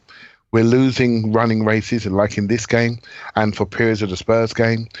press. We're losing running races, like in this game and for periods of the Spurs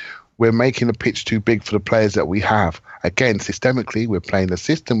game. We're making the pitch too big for the players that we have. Again, systemically, we're playing a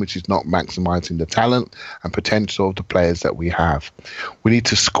system which is not maximizing the talent and potential of the players that we have. We need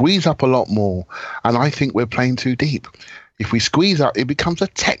to squeeze up a lot more, and I think we're playing too deep. If we squeeze up, it becomes a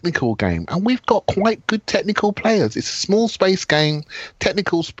technical game, and we've got quite good technical players. It's a small space game,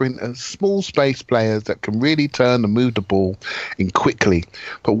 technical sprinters, small space players that can really turn and move the ball in quickly.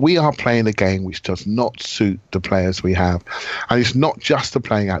 But we are playing a game which does not suit the players we have. And it's not just the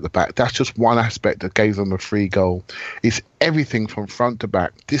playing out the back. That's just one aspect that gave them a free goal. It's everything from front to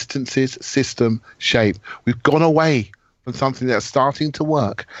back, distances, system, shape. We've gone away from something that's starting to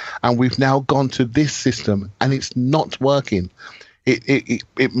work, and we've now gone to this system, and it's not working. It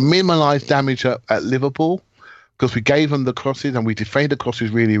minimalised damage at Liverpool because we gave them the crosses and we defended the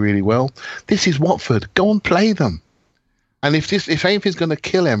crosses really, really well. This is Watford. Go and play them. And if anything's going to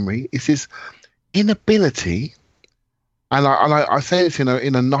kill Emery, it's his inability. And I say this in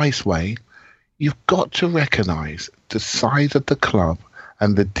a nice way. You've got to recognise the size of the club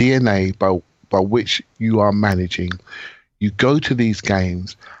and the DNA by which you are managing. You go to these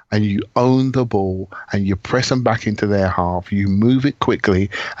games and you own the ball and you press them back into their half. You move it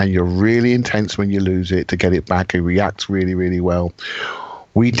quickly and you're really intense when you lose it to get it back. It reacts really, really well.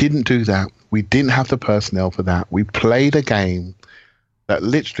 We didn't do that. We didn't have the personnel for that. We played a game that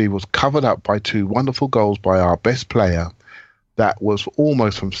literally was covered up by two wonderful goals by our best player. That was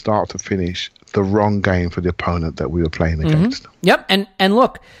almost from start to finish the wrong game for the opponent that we were playing against. Yep. And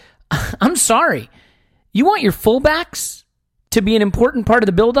look, I'm sorry. You want your fullbacks to be an important part of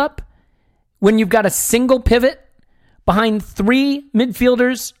the build-up when you've got a single pivot behind three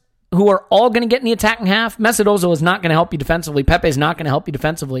midfielders who are all going to get in the attacking half? Mesut Ozil is not going to help you defensively. Pepe is not going to help you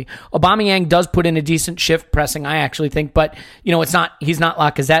defensively. Aubameyang does put in a decent shift pressing, I actually think, but he's not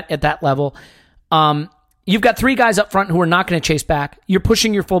Lacazette at that level. You've got three guys up front who are not going to chase back. You're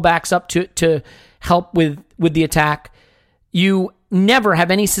pushing your fullbacks up to help with the attack. You never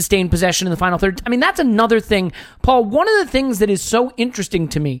have any sustained possession in the final third. I mean, that's another thing. Paul, one of the things that is so interesting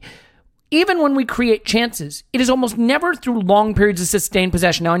to me, even when we create chances, it is almost never through long periods of sustained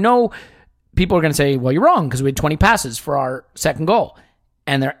possession. Now, I know people are going to say, well, you're wrong because we had 20 passes for our second goal.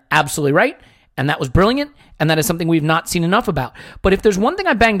 And they're absolutely right. And that was brilliant. And that is something we've not seen enough about. But if there's one thing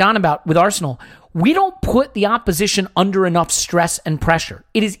I banged on about with Arsenal, we don't put the opposition under enough stress and pressure.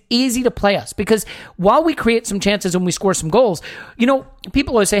 It is easy to play us because while we create some chances and we score some goals,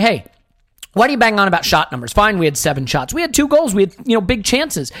 people always say, hey, why do you bang on about shot numbers? Fine, we had 7 shots. We had 2 goals. We had, big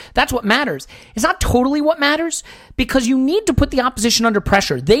chances. That's what matters. It's not totally what matters because you need to put the opposition under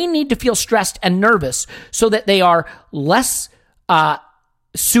pressure. They need to feel stressed and nervous so that they are less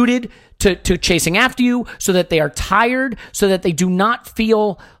suited to chasing after you, so that they are tired, so that they do not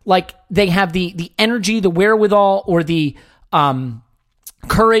feel like they have the energy, the wherewithal, or the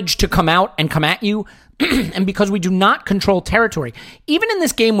courage to come out and come at you. And because we do not control territory, even in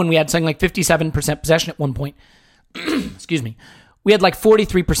this game when we had something like 57% possession at one point, excuse me, we had like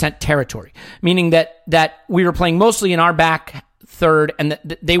 43% territory, meaning that we were playing mostly in our back third and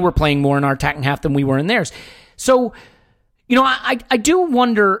that they were playing more in our attacking half than we were in theirs. So, I do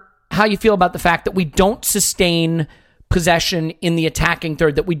wonder how you feel about the fact that we don't sustain possession in the attacking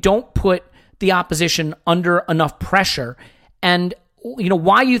third, that we don't put the opposition under enough pressure, and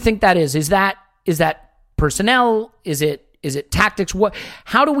why you think that is. Is that personnel? Is it tactics?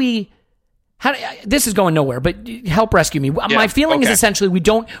 This is going nowhere, but help rescue me. Yeah, my feeling is essentially we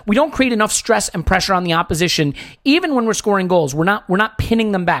don't create enough stress and pressure on the opposition, even when we're scoring goals. We're not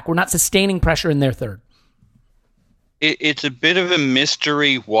pinning them back. We're not sustaining pressure in their third. It's a bit of a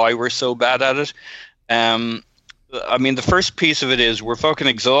mystery why we're so bad at it. The first piece of it is we're fucking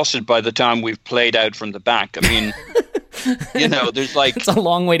exhausted by the time we've played out from the back. I mean, there's like... It's a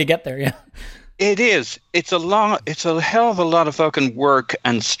long way to get there, yeah. It is. It's a hell of a lot of fucking work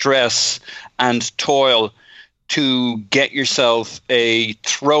and stress and toil to get yourself a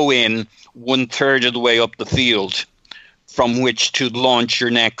throw-in 1/3 of the way up the field from which to launch your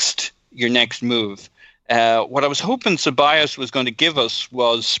next move. What I was hoping Ceballos was going to give us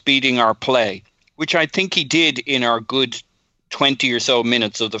was speeding our play, which I think he did in our good 20 or so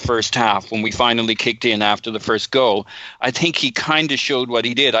minutes of the first half when we finally kicked in after the first goal. I think he kind of showed what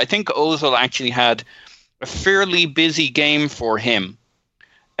he did. I think Ozil actually had a fairly busy game for him.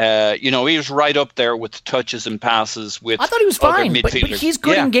 He was right up there with touches and passes with I thought he was fine, but midfielders. he's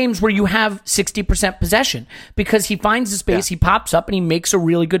good in games where you have 60% possession because he finds the space, he pops up, and he makes a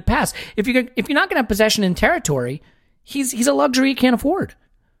really good pass. If you're not going to have possession in territory, he's a luxury he can't afford.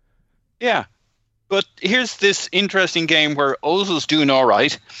 Yeah, but here's this interesting game where Ozil's doing all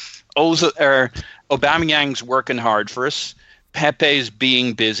right. Aubameyang's working hard for us. Pepe's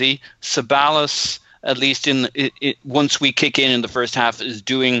being busy. Ceballos, at least once we kick in the first half, is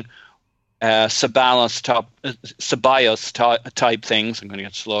doing Ceballos type things. I'm going to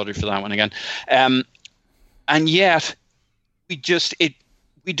get slaughtered for that one again. And yet,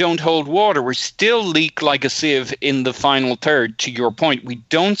 we don't hold water. We still leak like a sieve in the final third, to your point. We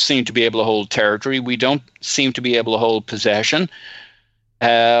don't seem to be able to hold territory. We don't seem to be able to hold possession.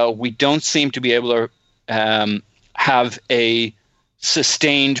 We don't seem to be able to have a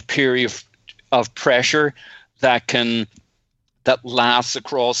sustained period of pressure that lasts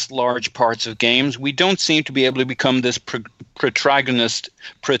across large parts of games. We don't seem to be able to become this protagonist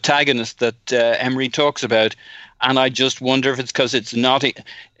that Emery talks about. And I just wonder if it's because it's not.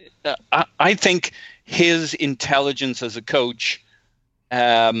 I think his intelligence as a coach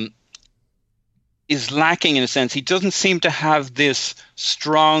is lacking in a sense. He doesn't seem to have this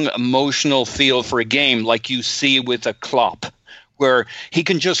strong emotional feel for a game like you see with a Klopp, where he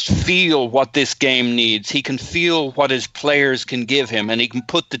can just feel what this game needs. He can feel what his players can give him, and he can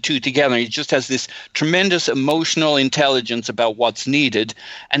put the two together. He just has this tremendous emotional intelligence about what's needed.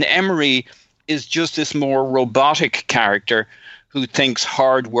 And Emery is just this more robotic character who thinks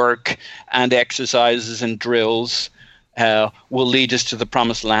hard work and exercises and drills will lead us to the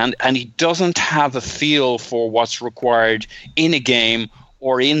promised land. And he doesn't have a feel for what's required in a game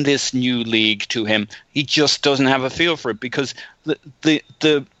or in this new league to him. He just doesn't have a feel for it because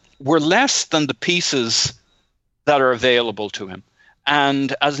we're less than the pieces that are available to him.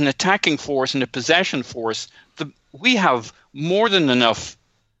 And as an attacking force and a possession force, we have more than enough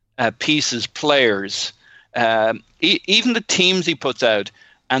pieces, players, even the teams he puts out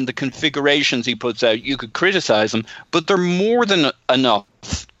and the configurations he puts out, you could criticize them, but they're more than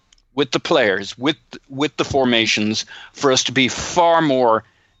enough with the players, with the formations, for us to be far more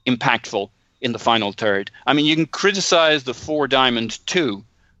impactful in the final third. I mean, you can criticize the 4-diamond too,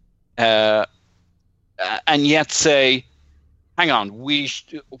 and yet say, hang on,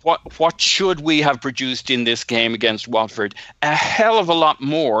 what should we have produced in this game against Watford? A hell of a lot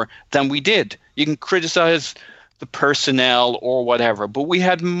more than we did. You can criticize the personnel or whatever, but we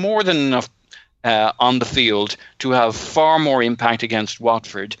had more than enough on the field to have far more impact against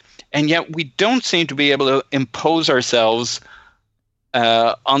Watford. And yet we don't seem to be able to impose ourselves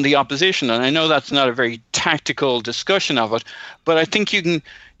on the opposition. And I know that's not a very tactical discussion of it, but I think you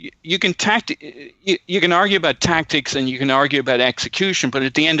can argue about tactics and you can argue about execution, but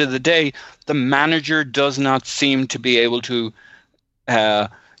at the end of the day, the manager does not seem to be able to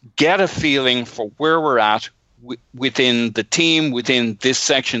get a feeling for where we're at within the team, within this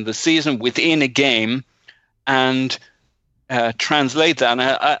section of the season, within a game, and translate that. And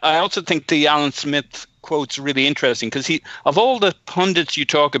I also think the Alan Smith quote's really interesting because of all the pundits you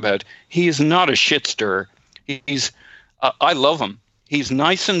talk about, he is not a shit stirrer. I love him. He's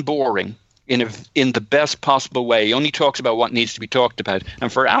nice and boring in the best possible way. He only talks about what needs to be talked about.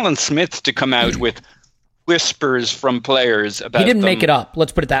 And for Alan Smith to come out with whispers from players about he didn't make it up.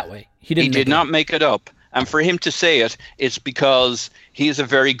 Let's put it that way. He did not make it up. And for him to say it, it's because he has a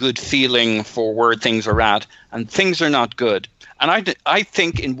very good feeling for where things are at, and things are not good. And I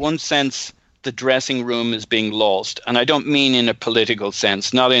think in one sense, the dressing room is being lost. And I don't mean in a political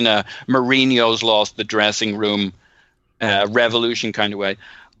sense, not in a Mourinho's lost the dressing room revolution kind of way.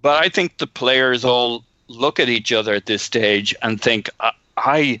 But I think the players all look at each other at this stage and think,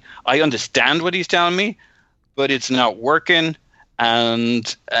 I understand what he's telling me, but it's not working.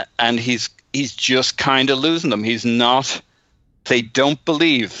 And he's just kind of losing them. They don't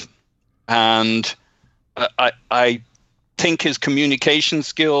believe. And I think his communication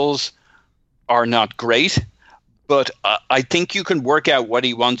skills are not great, but I think you can work out what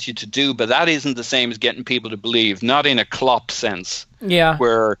he wants you to do, but that isn't the same as getting people to believe, not in a Klopp sense. Yeah.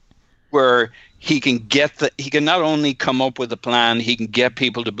 Where he can not only come up with a plan, he can get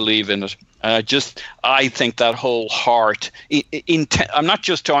people to believe in it. I think that whole heart, I'm not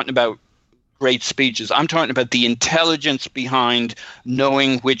just talking about great speeches. I'm talking about the intelligence behind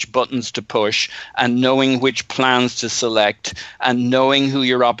knowing which buttons to push and knowing which plans to select and knowing who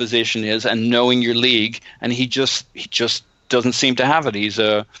your opposition is and knowing your league. And he just doesn't seem to have it.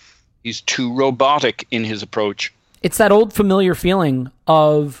 He's too robotic in his approach. It's that old familiar feeling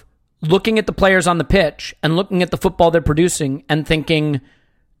of looking at the players on the pitch and looking at the football they're producing and thinking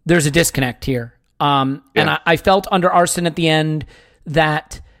there's a disconnect here. And I felt under Arsene at the end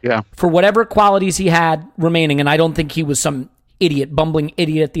that for whatever qualities he had remaining, and I don't think he was some bumbling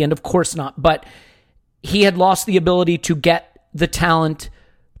idiot at the end, of course not, but he had lost the ability to get the talent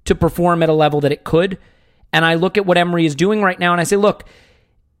to perform at a level that it could. And I look at what Emery is doing right now and I say, look,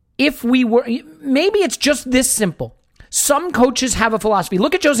 if we were, maybe it's just this simple. Some coaches have a philosophy.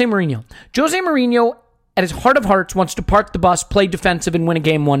 Look at Jose Mourinho. Jose Mourinho, at his heart of hearts, wants to park the bus, play defensive, and win a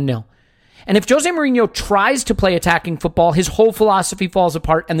game 1-0. And if Jose Mourinho tries to play attacking football, his whole philosophy falls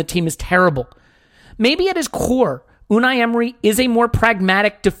apart and the team is terrible. Maybe at his core, Unai Emery is a more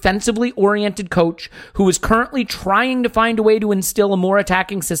pragmatic, defensively oriented coach who is currently trying to find a way to instill a more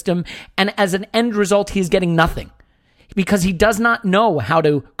attacking system, and as an end result, he's getting nothing. Because he does not know how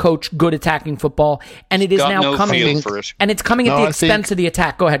to coach good attacking football, and it is now coming, and it's coming at the expense of the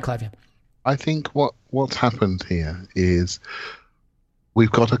attack. Go ahead, Clive. I think what's happened here is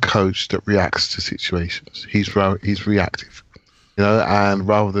we've got a coach that reacts to situations. He's reactive, and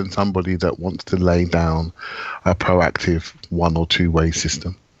rather than somebody that wants to lay down a proactive one or two way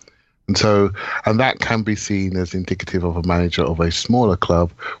system. And that can be seen as indicative of a manager of a smaller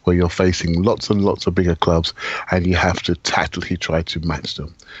club where you're facing lots and lots of bigger clubs and you have to tactically try to match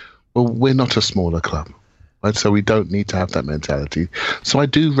them. Well, we're not a smaller club, right? So we don't need to have that mentality. So I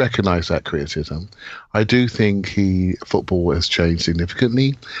do recognize that criticism. I do think football has changed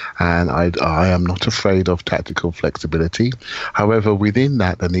significantly, and I am not afraid of tactical flexibility. However, within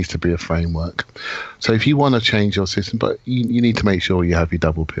that, there needs to be a framework. So if you want to change your system, but you need to make sure you have your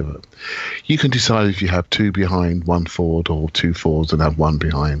double pivot. You can decide if you have two behind, one forward, or two forwards and have one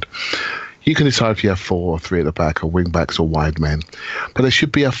behind. You can decide if you have 4 or 3 at the back, or wing backs or wide men. But there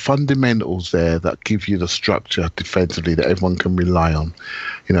should be a fundamentals there that give you the structure defensively that everyone can rely on.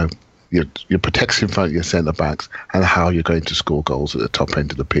 Your protection in front of your centre backs and how you're going to score goals at the top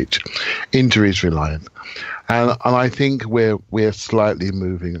end of the pitch. Injuries reliant. And I think we're slightly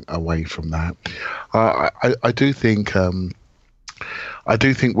moving away from that. I do think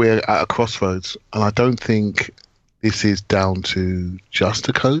we're at a crossroads, and I don't think this is down to just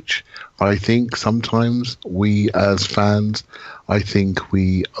a coach. I think sometimes we as fans,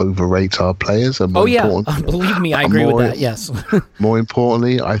 we overrate our players. And believe me, I agree with that, yes. More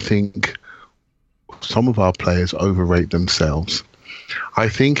importantly, I think some of our players overrate themselves. I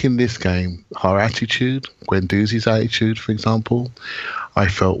think in this game, our attitude, Guendouzi's attitude, for example, I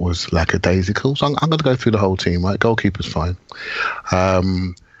felt was lackadaisical. So I'm going to go through the whole team, right? Goalkeeper's fine.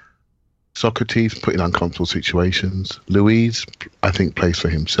 Socrates put in uncomfortable situations. Luiz, I think, plays for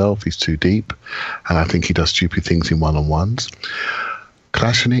himself. He's too deep, and I think he does stupid things in one-on-ones.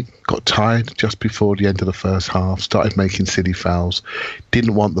 Kolasinac got tired just before the end of the first half, started making silly fouls,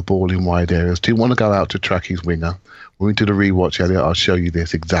 didn't want the ball in wide areas, didn't want to go out to track his winger. When we do the rewatch, Elliot, I'll show you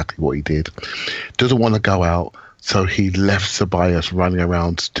this, exactly what he did. Doesn't want to go out, so he left Ceballos running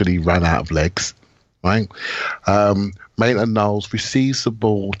around till he ran out of legs, right? Maitland-Niles receives the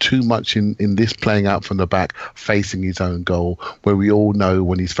ball too much in this playing out from the back, facing his own goal, where we all know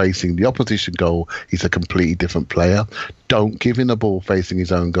when he's facing the opposition goal, he's a completely different player. Don't give him the ball facing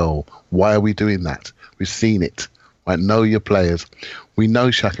his own goal. Why are we doing that? We've seen it. Right? Know your players. We know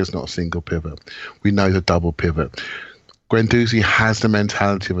Xhaka's not a single pivot. We know the double pivot. Guendouzi has the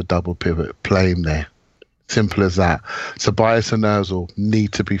mentality of a double pivot. Play him there. Simple as that. Ceballos and Ozil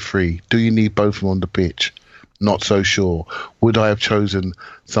need to be free. Do you need both of them on the pitch? Not so sure. Would I have chosen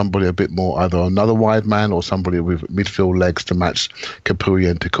somebody a bit more, either another wide man or somebody with midfield legs to match Capuia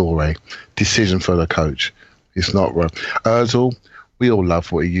and Decore? Decision for the coach. It's not wrong. Ozil, we all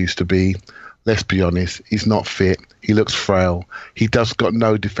love what he used to be. Let's be honest, he's not fit. He looks frail. He does got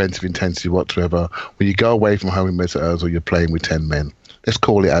no defensive intensity whatsoever. When you go away from home and Mesut Ozil, you're playing with 10 men. Let's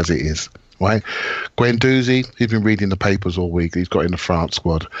call it as it is. Right, Guendouzi, he's been reading the papers all week. He's got in the France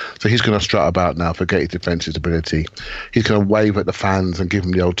squad. So he's going to strut about now, forget his defensive ability. He's going to wave at the fans and give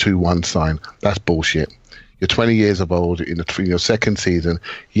them the old 2-1 sign. That's bullshit. You're 20 years of old in your second season.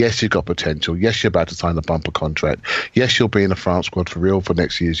 Yes, you've got potential. Yes, you're about to sign a bumper contract. Yes, you'll be in the France squad for real for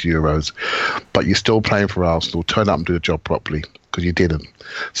next year's Euros. But you're still playing for Arsenal. Turn up and do the job properly, because you didn't.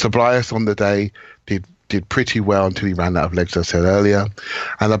 Ceballos on the day did did pretty well until he ran out of legs, as I said earlier.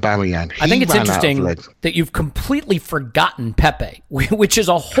 And Aubameyang, I think it's interesting that you've completely forgotten Pepe, which is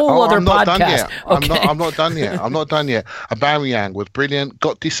a whole other podcast. Okay. I'm not done yet. Aubameyang was brilliant,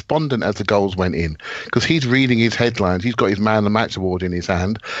 got despondent as the goals went in because he's reading his headlines. He's got his Man of the Match award in his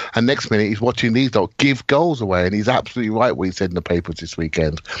hand. And next minute, he's watching these lot give goals away. And he's absolutely right what he said in the papers this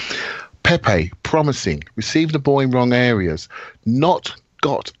weekend. Pepe, promising, received the ball in wrong areas, not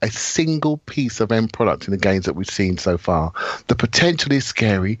got a single piece of end product in the games that we've seen so far. The potential is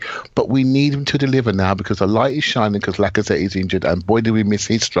scary, but we need him to deliver now because the light is shining because Lacazette is injured, and boy, do we miss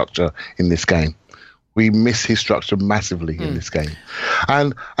his structure in this game. We miss his structure massively in this game.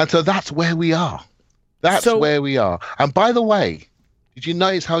 And so that's where we are. Where we are. And by the way, did you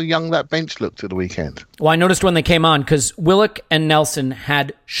notice how young that bench looked at the weekend? Well, I noticed when they came on because Willock and Nelson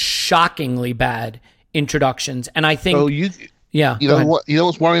had shockingly bad introductions. And I think... Yeah. You know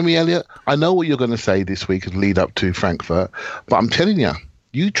what's worrying me, Elliot? I know what you're going to say this week as lead up to Frankfurt, but I'm telling you,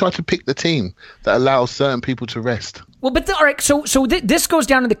 you try to pick the team that allows certain people to rest. Well, but all right, so this goes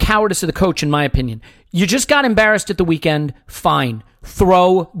down to the cowardice of the coach, in my opinion. You just got embarrassed at the weekend. Fine.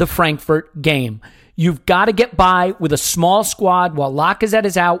 Throw the Frankfurt game. You've got to get by with a small squad while Lacazette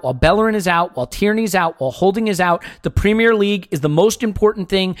is out, while Bellerin is out, while Tierney's out, while Holding is out. The Premier League is the most important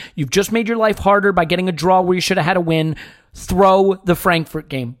thing. You've just made your life harder by getting a draw where you should have had a win. Throw the Frankfurt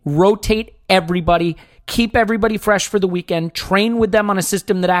game. Rotate everybody. Keep everybody fresh for the weekend. Train with them on a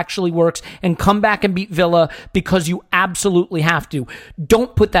system that actually works and come back and beat Villa because you absolutely have to.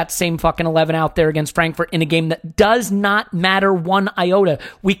 Don't put that same fucking 11 out there against Frankfurt in a game that does not matter one iota.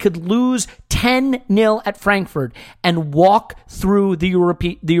 We could lose 10-0 at Frankfurt and walk through the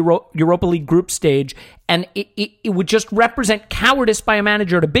Europa League group stage, and it would just represent cowardice by a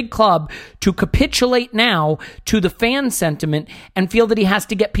manager at a big club to capitulate now to the fan sentiment and feel that he has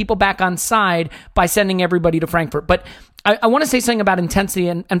to get people back on side by sending everybody to Frankfurt. But I want to say something about intensity,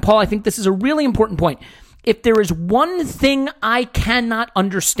 and Paul, I think this is a really important point. If there is one thing I cannot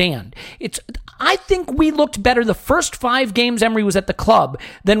understand, I think we looked better the first 5 games Emery was at the club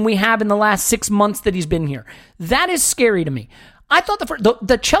than we have in the last 6 months that he's been here. That is scary to me. I thought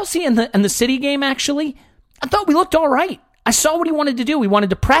the Chelsea and the City game, actually, I thought we looked all right. I saw what he wanted to do. He wanted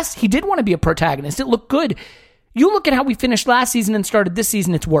to press. He did want to be a protagonist. It looked good. You look at how we finished last season and started this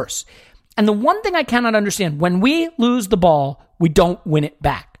season, it's worse. And the one thing I cannot understand, when we lose the ball, we don't win it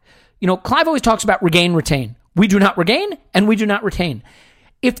back. You know, Clive always talks about regain, retain. We do not regain, and we do not retain.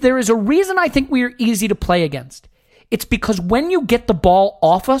 If there is a reason I think we are easy to play against, it's because when you get the ball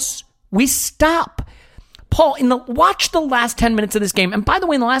off us, we stop. Paul, watch the last 10 minutes of this game. And by the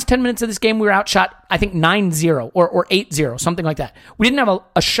way, in the last 10 minutes of this game, we were outshot, I think, 9-0 or 8-0, something like that. We didn't have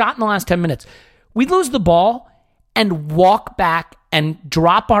a shot in the last 10 minutes. We lose the ball and walk back and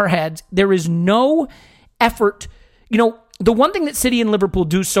drop our heads. There is no effort. You know, the one thing that City and Liverpool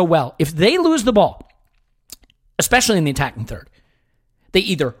do so well, if they lose the ball, especially in the attacking third, they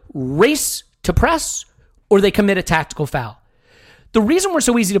either race to press or they commit a tactical foul. The reason we're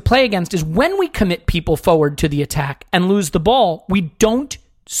so easy to play against is when we commit people forward to the attack and lose the ball, we don't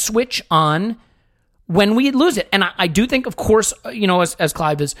switch on when we lose it. And I do think, of course, you know, as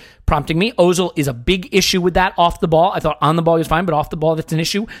Clive is prompting me, Ozil is a big issue with that off the ball. I thought on the ball he was fine, but off the ball that's an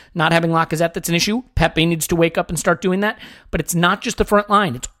issue. Not having Lacazette, that's an issue. Pepe needs to wake up and start doing that. But it's not just the front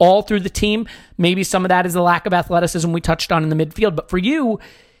line. It's all through the team. Maybe some of that is the lack of athleticism we touched on in the midfield. But for you,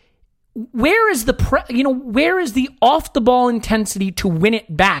 where is the off the ball intensity to win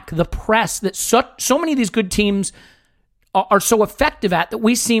it back? The press that so many of these good teams are so effective at that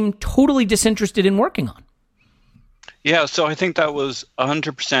we seem totally disinterested in working on. Yeah, so I think that was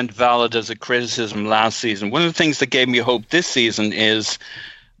 100% valid as a criticism last season. One of the things that gave me hope this season is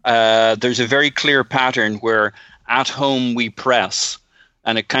there's a very clear pattern where at home we press,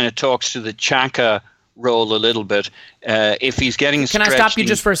 and it kind of talks to the Xhaka role a little bit. If he's getting stretched... Can I stop you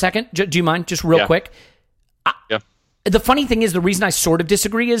just for a second? Do you mind? Just real quick. Yeah. The funny thing is, the reason I sort of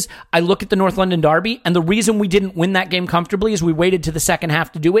disagree is I look at the North London derby, and the reason we didn't win that game comfortably is we waited to the second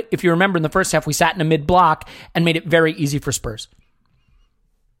half to do it. If you remember, in the first half, we sat in a mid-block and made it very easy for Spurs.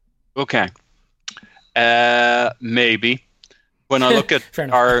 Okay. Maybe. When I look at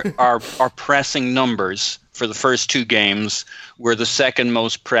our pressing numbers for the first 2 games, we're the second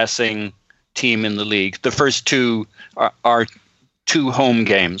most pressing team in the league. The first 2 are 2 home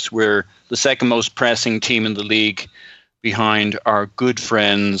games. We're the second most pressing team in the league, behind our good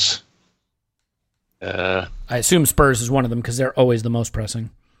friends. I assume Spurs is one of them because they're always the most pressing.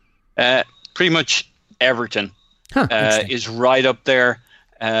 Pretty much Everton is right up there.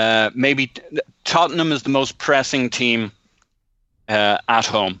 Maybe Tottenham is the most pressing team at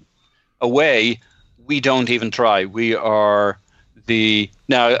home. Away, we don't even try. We are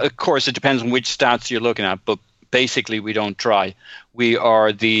now, of course, it depends on which stats you're looking at, but basically we don't try. We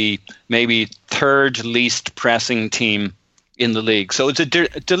are the maybe third least pressing team in the league. So it's a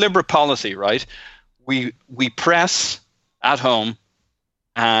deliberate policy, right? We press at home,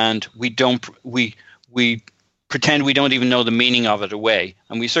 and we pretend we don't even know the meaning of it away.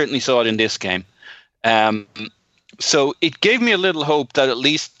 And we certainly saw it in this game. So it gave me a little hope that at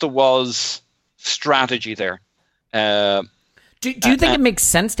least there was strategy there. Do you think it makes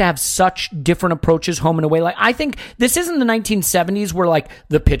sense to have such different approaches home and away? Like, I think this isn't the 1970s where like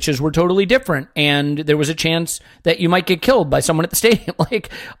the pitches were totally different and there was a chance that you might get killed by someone at the stadium. Like,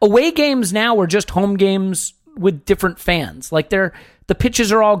 away games now are just home games with different fans. Like, the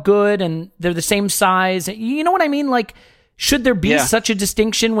pitches are all good and they're the same size. You know what I mean? Like, should there be such a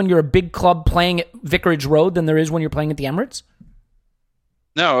distinction when you're a big club playing at Vicarage Road than there is when you're playing at the Emirates?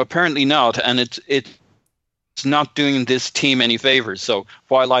 No, apparently not. And it's not doing this team any favors. So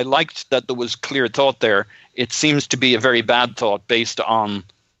while I liked that there was clear thought there, it seems to be a very bad thought based on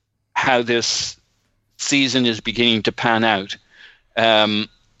how this season is beginning to pan out. To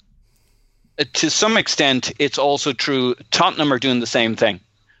some extent, it's also true. Tottenham are doing the same thing.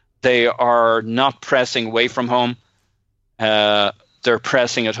 They are not pressing away from home. They're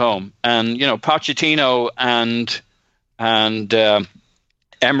pressing at home. And, Pochettino and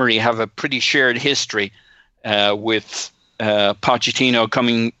Emery have a pretty shared history with Pochettino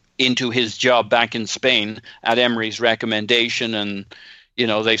coming into his job back in Spain at Emery's recommendation, and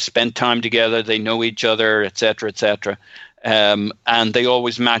they've spent time together, they know each other, etc., etc., and they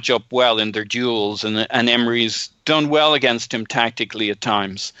always match up well in their duels, and Emery's done well against him tactically at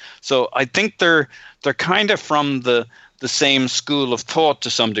times. So I think they're kind of from the same school of thought to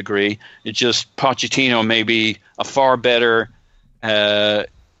some degree. It's just Pochettino may be a far better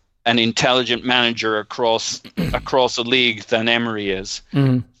an intelligent manager across the league than Emery is.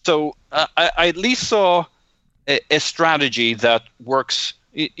 Mm-hmm. So I at least saw a strategy that works.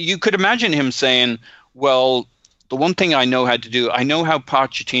 You could imagine him saying, well, the one thing I know how to do, I know how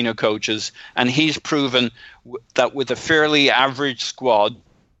Pochettino coaches, and he's proven that with a fairly average squad,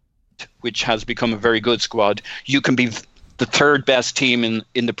 which has become a very good squad, you can be the third best team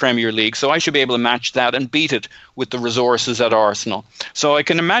in the Premier League. So I should be able to match that and beat it with the resources at Arsenal. So I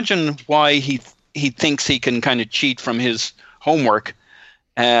can imagine why he thinks he can kind of cheat from his homework.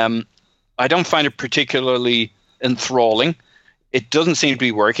 I don't find it particularly enthralling. It doesn't seem to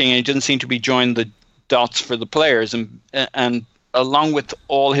be working, and it doesn't seem to be joining the dots for the players. And along with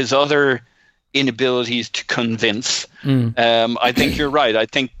all his other inabilities to convince, I think you're right. I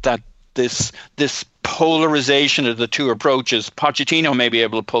think that this polarization of the two approaches, Pochettino may be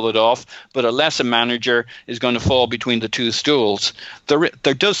able to pull it off, but unless a manager is going to fall between the two stools,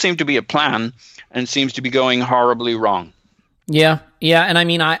 there does seem to be a plan, and it seems to be going horribly wrong. Yeah, and I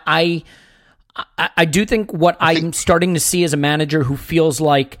mean, I do think what I'm starting to see is a manager who feels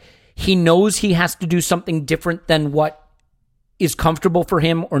like he knows he has to do something different than what is comfortable for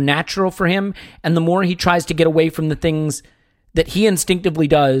him or natural for him, and the more he tries to get away from the things that he instinctively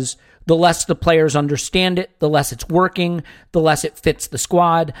does, the less the players understand it, the less it's working, the less it fits the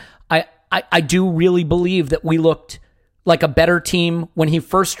squad. I do really believe that we looked like a better team when he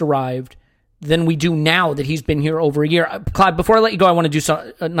first arrived than we do now that he's been here over a year. Clive, before I let you go, I want to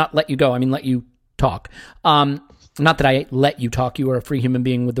do not let you go, I mean let you talk. Not that I let you talk, you are a free human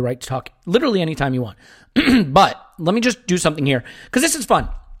being with the right to talk literally anytime you want. But let me just do something here, because this is fun.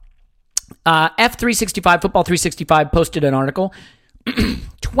 F365, Football 365 posted an article,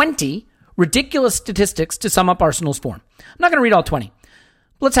 20 ridiculous statistics to sum up Arsenal's form. I'm not going to read all 20.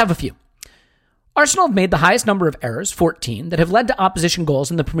 But let's have a few. Arsenal have made the highest number of errors, 14, that have led to opposition goals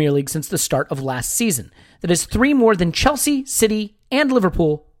in the Premier League since the start of last season. That is 3 more than Chelsea, City, and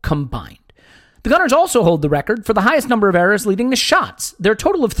Liverpool combined. The Gunners also hold the record for the highest number of errors leading to shots. Their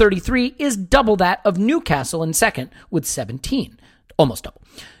total of 33 is double that of Newcastle in second with 17. Almost double.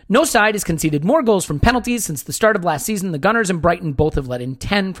 No side has conceded more goals from penalties since the start of last season. The Gunners and Brighton both have let in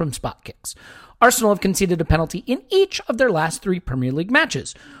 10 from spot kicks. Arsenal have conceded a penalty in each of their last 3 Premier League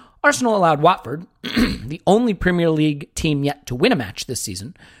matches. Arsenal allowed Watford, the only Premier League team yet to win a match this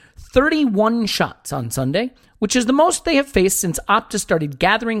season, 31 shots on Sunday, which is the most they have faced since Opta started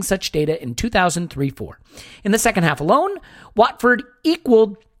gathering such data in 2003-04. In the second half alone, Watford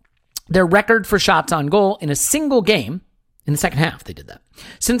equaled their record for shots on goal in a single game. In the second half, they did that.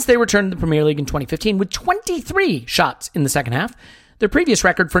 Since they returned to the Premier League in 2015 with 23 shots in the second half, their previous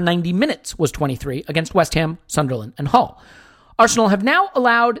record for 90 minutes was 23 against West Ham, Sunderland, and Hull. Arsenal have now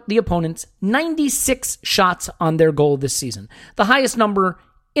allowed the opponents 96 shots on their goal this season, the highest number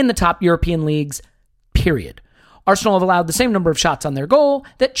in the top European leagues period. Arsenal have allowed the same number of shots on their goal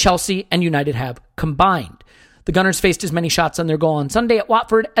that Chelsea and United have combined. The Gunners faced as many shots on their goal on Sunday at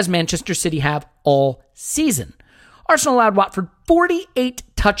Watford as Manchester City have all season. Arsenal allowed Watford 48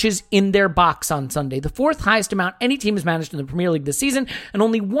 touches in their box on Sunday, the fourth highest amount any team has managed in the Premier League this season, and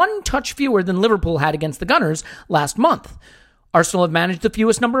only one touch fewer than Liverpool had against the Gunners last month. Arsenal have managed the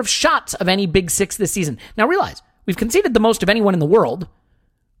fewest number of shots of any Big Six this season. Now realize, we've conceded the most of anyone in the world.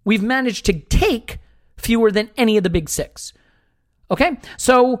 We've managed to take fewer than any of the Big Six. Okay?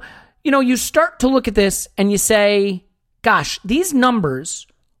 So, you start to look at this and you say, gosh, these numbers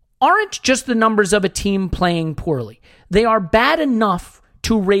aren't just the numbers of a team playing poorly. They are bad enough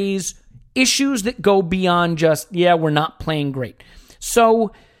to raise issues that go beyond just, we're not playing great.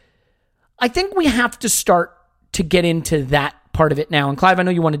 So I think we have to start to get into that part of it now. And Clive, I know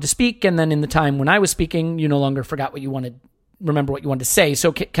you wanted to speak, and then in the time when I was speaking, you no longer forgot what you wanted, remember what you wanted to say.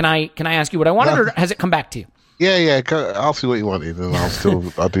 So can I ask you what I wanted, or has it come back to you? Yeah. I'll see what you wanted, and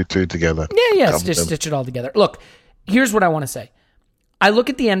I'll do two together. Yeah. Just stitch it all together. Look, here's what I want to say. I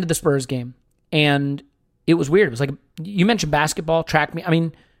look at the end of the Spurs game, and it was weird. It was like, you mentioned basketball, track meet. I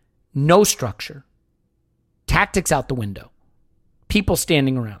mean, no structure. Tactics out the window. People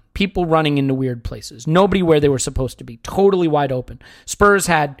standing around. People running into weird places. Nobody where they were supposed to be. Totally wide open. Spurs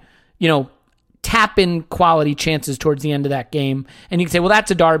had, tap-in quality chances towards the end of that game. And you can say, well,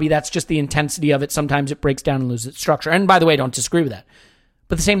 that's a derby. That's just the intensity of it. Sometimes it breaks down and loses its structure. And by the way, don't disagree with that.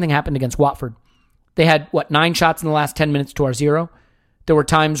 But the same thing happened against Watford. They had, 9 shots in the last 10 minutes to our 0. There were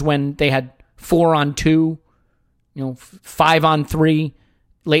times when they had 4-on-2, 5-on-3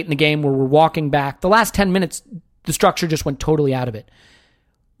 late in the game where we're walking back. The last 10 minutes, the structure just went totally out of it.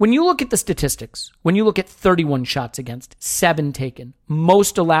 When you look at the statistics, when you look at 31 shots against, 7 taken,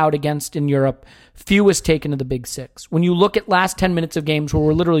 most allowed against in Europe, fewest taken of the Big Six. When you look at last 10 minutes of games where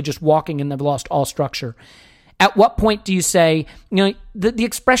we're literally just walking and they've lost all structure, at what point do you say, the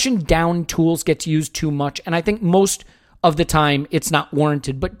expression down tools gets used too much? And I think most of the time it's not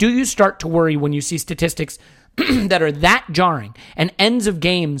warranted. But do you start to worry when you see statistics that are that jarring and ends of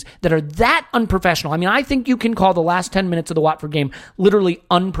games that are that unprofessional? I mean, I think you can call the last 10 minutes of the Watford game literally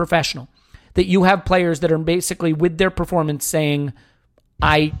unprofessional. That you have players that are basically with their performance saying,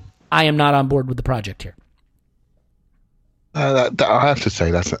 I am not on board with the project here. I have to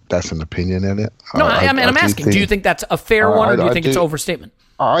say that's an opinion, Elliot. No, I'm asking. Do you think that's a fair one, or do you think it's overstatement?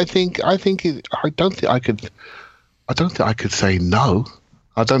 I don't think I could say no.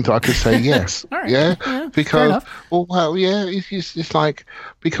 I don't think I could say yes. All right. Yeah, because it's like,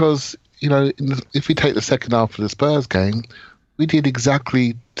 because if we take the second half of the Spurs game, we did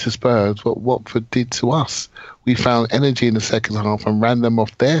exactly to Spurs what Watford did to us. We found energy in the second half and ran them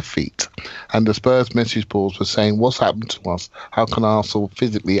off their feet. And the Spurs message boards were saying, what's happened to us? How can Arsenal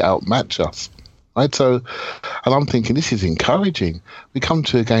physically outmatch us? Right, and I'm thinking, this is encouraging. We come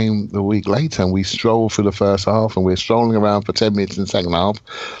to a game a week later and we stroll through the first half and we're strolling around for 10 minutes in the second half.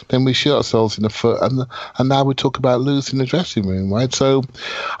 Then we shoot ourselves in the foot, and now we talk about losing the dressing room, right? So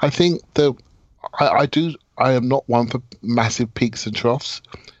I think that I am not one for massive peaks and troughs.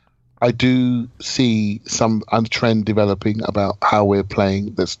 I do see some trend developing about how we're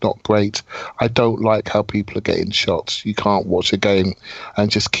playing that's not great. I don't like how people are getting shots. You can't watch a game and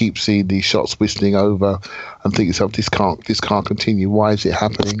just keep seeing these shots whistling over and think yourself, this can't continue. Why is it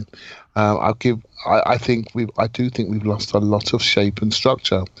happening? I do think we've lost a lot of shape and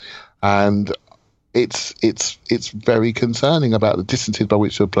structure, and it's very concerning about the distances by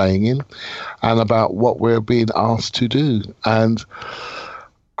which we're playing in, and about what we're being asked to do. And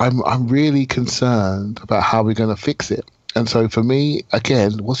I'm really concerned about how we're going to fix it. And so for me,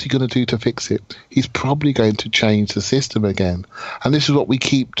 again, what's he going to do to fix it? He's probably going to change the system again. And this is what we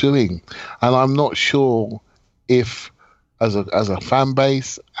keep doing. And I'm not sure if, as a fan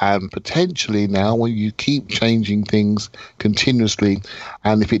base, and potentially now when you keep changing things continuously,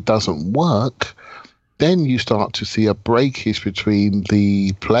 and if it doesn't work, then you start to see a breakage between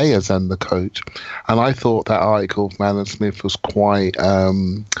the players and the coach. And I thought that article of Alan Smith was quite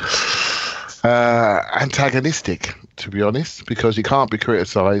antagonistic, to be honest, because he can't be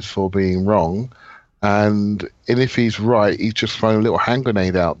criticised for being wrong. And if he's right, he's just thrown a little hand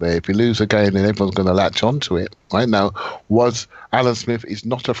grenade out there. If you lose a game, then everyone's going to latch onto it. Right now, Alan Smith is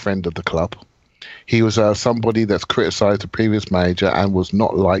not a friend of the club. He was somebody that's criticised the previous manager and was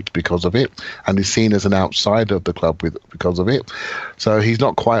not liked because of it, and is seen as an outsider of the club because of it. So he's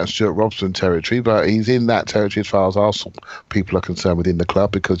not quite in Stuart Robson territory, but he's in that territory as far as Arsenal people are concerned within the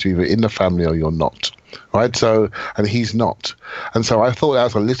club, because you're either in the family or you're not. Right, so, and he's not. And so I thought that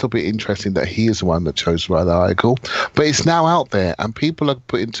was a little bit interesting that he is the one that chose to write the article. But it's now out there, and people are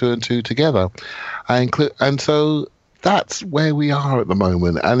putting two and two together. And so that's where we are at the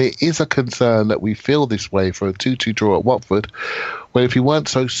moment. And it is a concern that we feel this way for a 2-2 draw at Watford, where if we weren't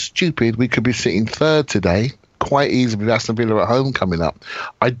so stupid, we could be sitting third today, quite easily, with Aston Villa at home coming up.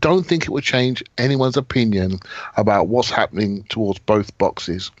 I don't think it would change anyone's opinion about what's happening towards both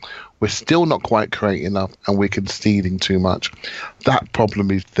boxes. We're still not quite creating enough, and we're conceding too much. That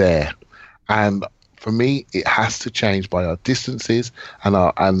problem is there. And for me, it has to change by our distances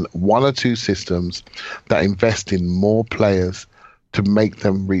and one or two systems that invest in more players to make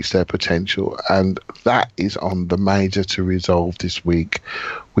them reach their potential. And that is on the manager to resolve this week.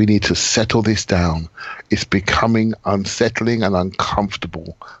 We need to settle this down. It's becoming unsettling and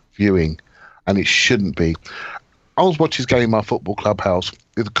uncomfortable viewing, and it shouldn't be. I was watching this game in my football clubhouse.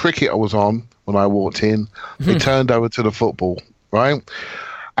 The cricket I was on when I walked in, they turned over to the football, right?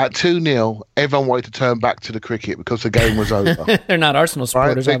 At 2-0, everyone wanted to turn back to the cricket because the game was over. They're not Arsenal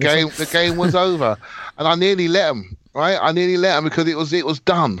supporters, right? The game was over. And I nearly let them, right? I nearly let them because it was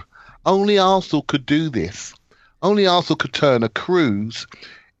done. Only Arsenal could do this. Only Arsenal could turn a cruise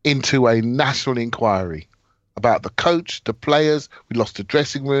into a national inquiry about the coach, the players. We lost the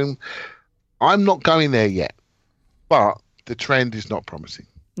dressing room. I'm not going there yet, but the trend is not promising.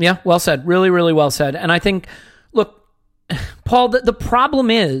 Yeah, well said. Really, really well said. And I think, look, Paul, the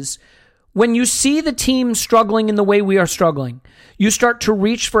problem is when you see the team struggling in the way we are struggling, you start to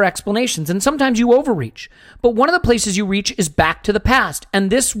reach for explanations, and sometimes you overreach. But one of the places you reach is back to the past. And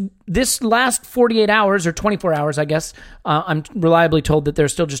this last 48 hours, or 24 hours, I guess, I'm reliably told that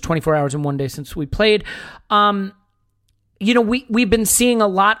there's still just 24 hours in one day since we played. We've been seeing a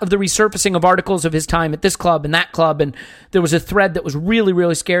lot of the resurfacing of articles of his time at this club and that club, and there was a thread that was really,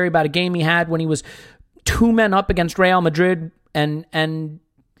 really scary about a game he had when he was 2 men up against Real Madrid and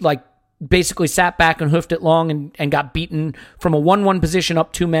like basically sat back and hoofed it long and got beaten from a 1-1 position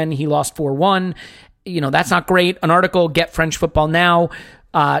up 2 men. He lost 4-1. That's not great. An article, Get French Football Now,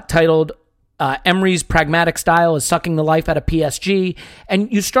 titled Emery's Pragmatic Style is Sucking the Life Out of PSG.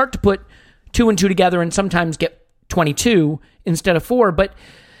 And you start to put 2 and 2 together and sometimes get 22 instead of 4. But,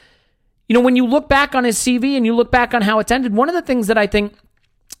 when you look back on his CV and you look back on how it's ended, one of the things that I think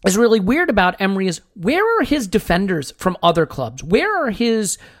is really weird about Emery is, where are his defenders from other clubs? Where are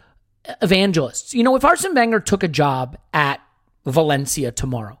his evangelists? If Arsene Wenger took a job at Valencia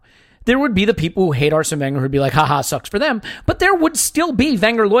tomorrow, there would be the people who hate Arsene Wenger who'd be like, haha, sucks for them. But there would still be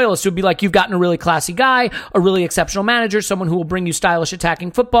Wenger loyalists who'd be like, you've gotten a really classy guy, a really exceptional manager, someone who will bring you stylish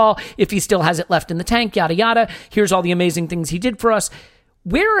attacking football if he still has it left in the tank, yada, yada. Here's all the amazing things he did for us.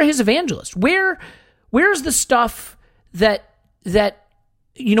 Where are his evangelists? Where's the stuff that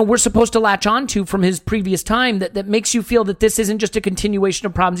we're supposed to latch onto from his previous time that makes you feel that this isn't just a continuation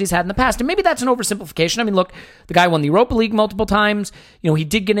of problems he's had in the past? And maybe that's an oversimplification. I mean, look, the guy won the Europa League multiple times. He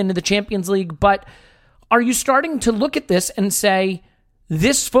did get into the Champions League. But are you starting to look at this and say,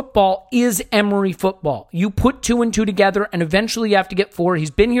 this football is Emery football? You put 2 and 2 together, and eventually you have to get 4.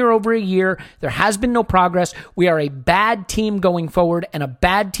 He's been here over a year. There has been no progress. We are a bad team going forward and a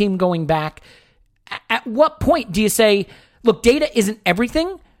bad team going back. At what point do you say, look, data isn't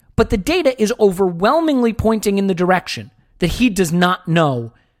everything, but the data is overwhelmingly pointing in the direction that he does not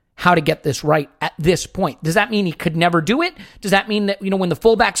know how to get this right at this point? Does that mean he could never do it? Does that mean that, when the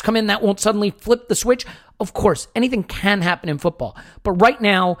fullbacks come in, that won't suddenly flip the switch? Of course, anything can happen in football. But right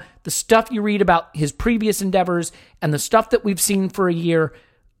now, the stuff you read about his previous endeavors and the stuff that we've seen for a year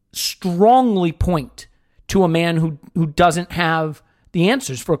strongly point to a man who doesn't have the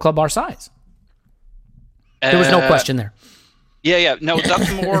answers for a club our size. There was no question there. Yeah. No,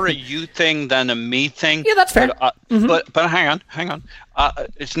 that's more a you thing than a me thing. Yeah, that's fair. But hang on.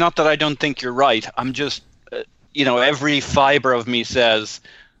 It's not that I don't think you're right. I'm just, every fiber of me says,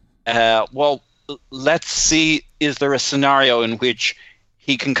 well, let's see, is there a scenario in which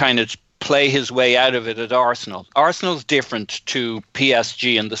he can kind of play his way out of it at Arsenal? Arsenal's different to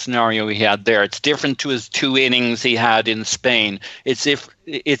PSG and the scenario he had there. It's different to his 2 innings he had in Spain. It's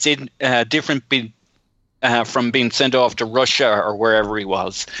different from being sent off to Russia or wherever he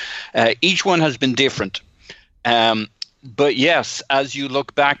was. Each one has been different. But yes, as you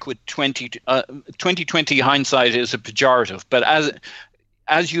look back with 2020 hindsight is a pejorative, but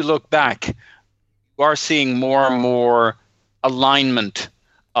as you look back, you are seeing more and more alignment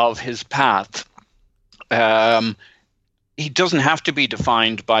of his path. He doesn't have to be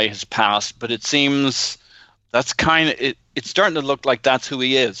defined by his past, but it seems that's kind of it. It's starting to look like that's who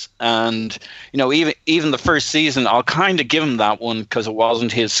he is. And, even the first season, I'll kind of give him that one because it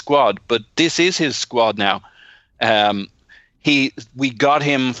wasn't his squad. But this is his squad now. We got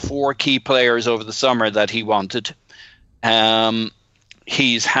him 4 key players over the summer that he wanted.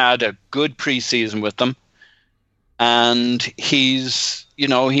 He's had a good preseason with them. And he's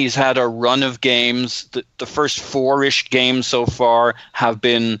had a run of games. The first 4-ish games so far have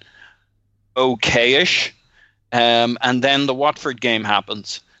been okay-ish. And then the Watford game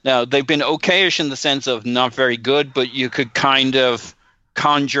happens. Now, they've been okay-ish in the sense of not very good, but you could kind of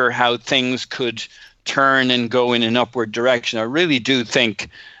conjure how things could turn and go in an upward direction. I really do think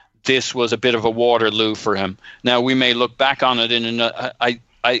this was a bit of a Waterloo for him. Now, we may look back on it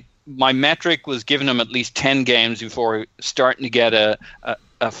my metric was giving him at least 10 games before starting to get a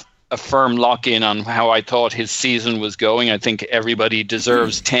firm lock-in on how I thought his season was going. I think everybody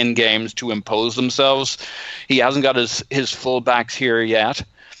deserves 10 games to impose themselves. He hasn't got his fullbacks here yet.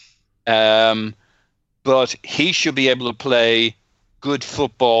 But he should be able to play good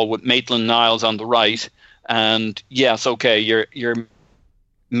football with Maitland-Niles on the right. And yes, okay, you're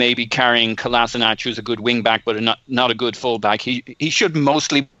maybe carrying Kolasinac, who's a good wing-back, but not a good fullback. He should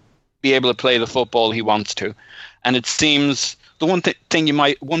mostly be able to play the football he wants to. And it seems the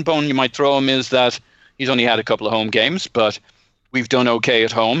one bone you might throw him is that he's only had a couple of home games, but we've done okay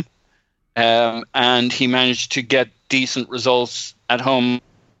at home. And he managed to get decent results at home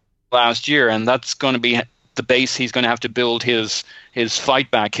last year, and that's going to be the base he's going to have to build his fight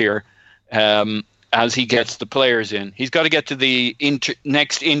back here as he gets the players in. He's got to get to the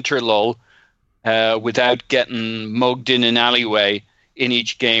next interlull without getting mugged in an alleyway in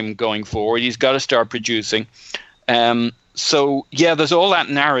each game going forward. He's got to start producing. So, yeah, there's all that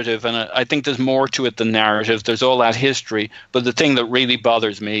narrative, and I think there's more to it than narrative. There's all that history. But the thing that really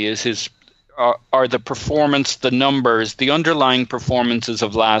bothers me is are the performance, the numbers, the underlying performances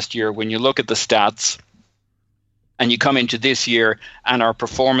of last year. When you look at the stats and you come into this year and our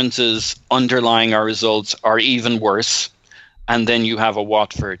performances underlying our results are even worse, and then you have a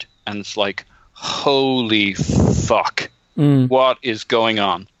Watford, and it's like, holy fuck. What is going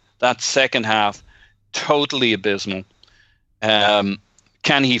on? That second half, totally abysmal. Can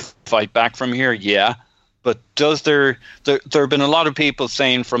he fight back from here? Yeah. But there have been a lot of people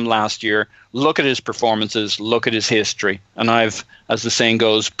saying from last year, look at his performances, look at his history. And I've, as the saying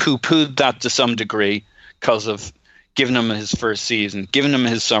goes, poo-pooed that to some degree because of giving him his first season, giving him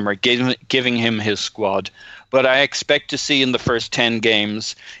his summer, giving him his squad. But I expect to see in the first 10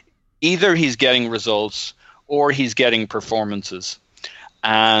 games, either he's getting results or he's getting performances.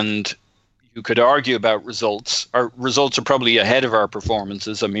 And you could argue about results. Our results are probably ahead of our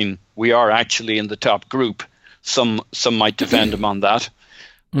performances. I mean, we are actually in the top group. Some might defend him on that.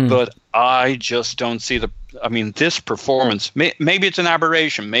 But I just don't see this performance. Maybe it's an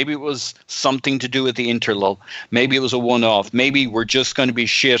aberration. Maybe it was something to do with the interlull. Maybe it was a one-off. Maybe we're just going to be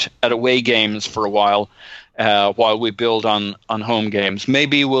shit at away games for a while we build on home games.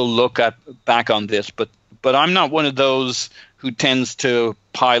 Maybe we'll look back on this, but I'm not one of those who tends to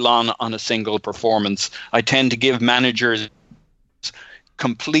pile on a single performance. I tend to give managers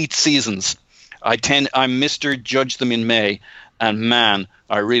complete seasons. I'm Mr. Judge them in May. And man,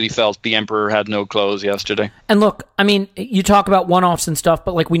 I really felt the Emperor had no clothes yesterday. And look, I mean, you talk about one-offs and stuff,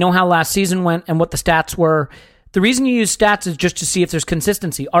 but like we know how last season went and what the stats were. The reason you use stats is just to see if there's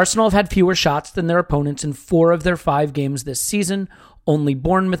consistency. Arsenal have had fewer shots than their opponents in 4 of their 5 games this season. Only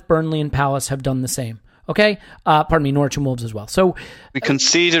Bournemouth, Burnley, and Palace have done the same. Okay? Pardon me, Norwich and Wolves as well. So we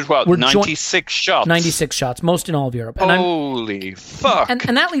conceded, 96 shots? 96 shots, most in all of Europe. And holy fuck.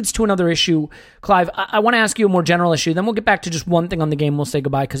 And that leads to another issue. Clive, I want to ask you a more general issue. Then we'll get back to just one thing on the game. We'll say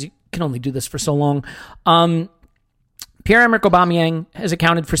goodbye because you can only do this for so long. Pierre-Emerick Aubameyang has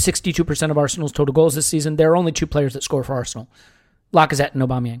accounted for 62% of Arsenal's total goals this season. There are only 2 players that score for Arsenal, Lacazette and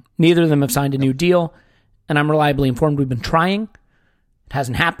Aubameyang. Neither of them have signed a new deal, and I'm reliably informed we've been trying. It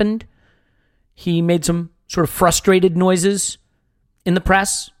hasn't happened. He made some sort of frustrated noises in the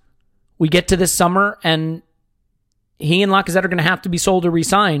press. We get to this summer, and he and Lacazette are going to have to be sold or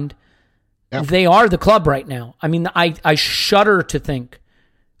re-signed. Yep. They are the club right now. I mean, I shudder to think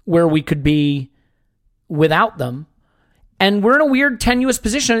where we could be without them. And we're in a weird, tenuous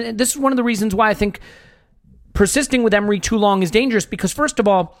position. This is one of the reasons why I think persisting with Emery too long is dangerous, because first of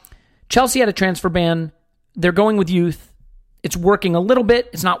all, Chelsea had a transfer ban. They're going with youth. It's working a little bit.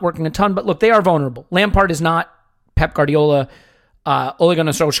 It's not working a ton, but look, they are vulnerable. Lampard is not Pep Guardiola. Ole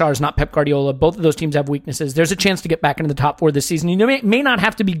Gunnar Solskjaer is not Pep Guardiola. Both of those teams have weaknesses. There's a chance to get back into the top 4 this season. You may not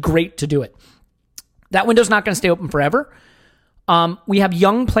have to be great to do it. That window's not going to stay open forever. We have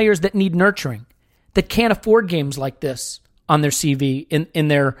young players that need nurturing, that can't afford games like this on their CV, in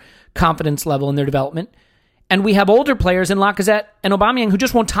their confidence level, in their development. And we have older players in Lacazette and Aubameyang who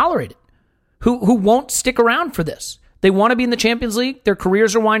just won't tolerate it, who won't stick around for this. They want to be in the Champions League. Their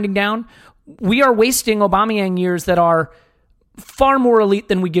careers are winding down. We are wasting Aubameyang years that are far more elite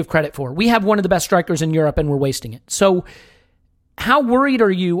than we give credit for. We have one of the best strikers in Europe and we're wasting it. So how worried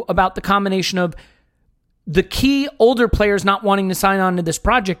are you about the combination of the key older players not wanting to sign on to this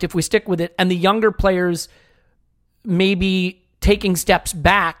project if we stick with it, and the younger players maybe taking steps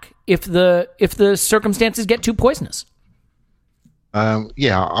back if the circumstances get too poisonous?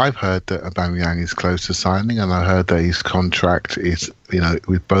 Yeah, I've heard that Aubameyang is close to signing, and I heard that his contract is,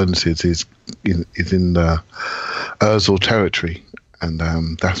 with bonuses, is in the Ozil territory, and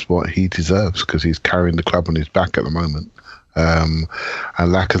that's what he deserves because he's carrying the club on his back at the moment. And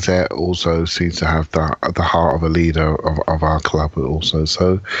Lacazette also seems to have the heart of a leader of our club also.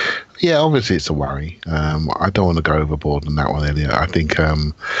 So, yeah, obviously it's a worry. I don't want to go overboard on that one, Elliot.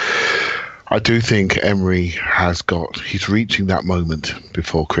 I do think Emery he's reaching that moment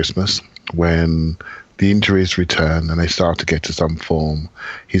before Christmas when the injuries return and they start to get to some form.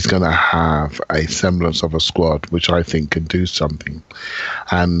 He's going to have a semblance of a squad, which I think can do something.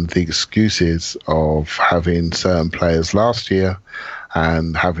 And the excuses of having certain players last year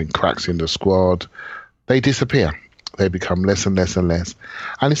and having cracks in the squad, they disappear. They become less and less and less.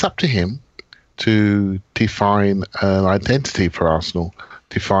 And it's up to him to define an identity for Arsenal,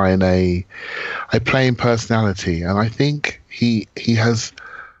 define a playing personality. And I think he has,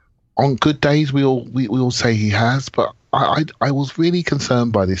 on good days, we all say he has, but I was really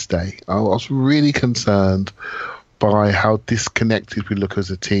concerned by this day. I was really concerned by how disconnected we look as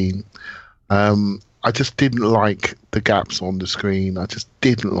a team. I just didn't like the gaps on the screen. I just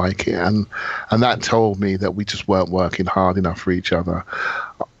didn't like it. And that told me that we just weren't working hard enough for each other.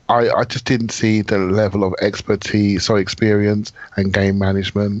 I just didn't see the level of experience and game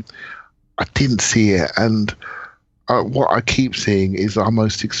management. I didn't see it. And what I keep seeing is our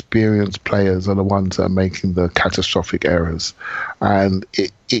most experienced players are the ones that are making the catastrophic errors. And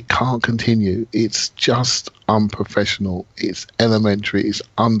it can't continue. It's just unprofessional. It's elementary. It's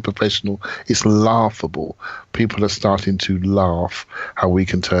unprofessional. It's laughable. People are starting to laugh how we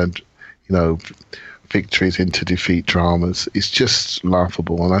can turn, victories into defeat dramas. It's just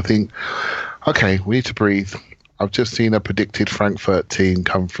laughable. And I think, okay, we need to breathe. I've just seen a predicted Frankfurt team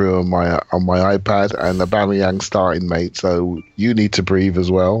come through on my iPad, and Aubameyang starting, mate. So you need to breathe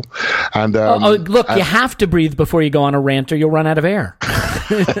as well. And look, you have to breathe before you go on a rant, or you'll run out of air.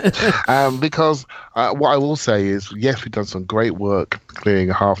 Because what I will say is, yes, we've done some great work clearing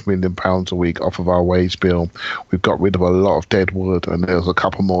 £500,000 a week off of our wage bill. We've got rid of a lot of dead wood, and there's a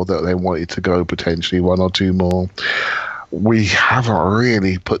couple more that they wanted to go, potentially one or two more. We haven't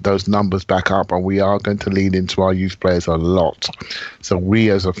really put those numbers back up, and we are going to lean into our youth players a lot. So we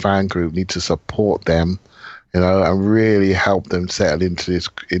as a fan group need to support them, and really help them settle into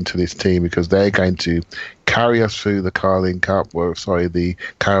this team, because they're going to carry us through the the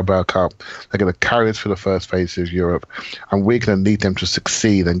Carabao Cup. They're going to carry us through the first phase of Europe, and we're going to need them to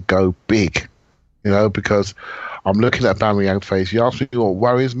succeed and go big, because I'm looking at Aubameyang's face. You ask me what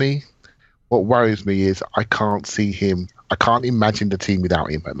worries me? What worries me is I can't see him. I can't imagine the team without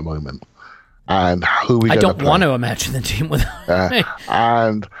him at the moment. And who we? I don't want to imagine the team without him.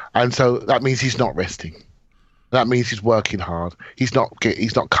 And so that means he's not resting. That means he's working hard. He's not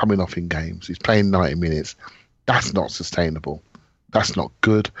coming off in games. He's playing 90 minutes. That's not sustainable. That's not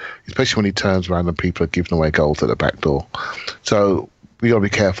good, especially when he turns around and people are giving away goals at the back door. So we got to be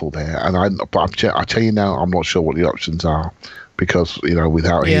careful there. And I tell you now, I'm not sure what the options are, because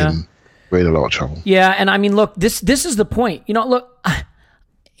without him, we're in a lot of trouble. Yeah, and I mean, look, this is the point. Look,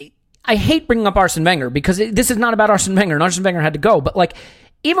 I hate bringing up Arsene Wenger, because this is not about Arsene Wenger, and Arsene Wenger had to go. But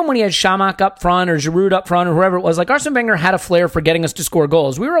even when he had Shamak up front or Giroud up front or whoever it was, Arsene Wenger had a flair for getting us to score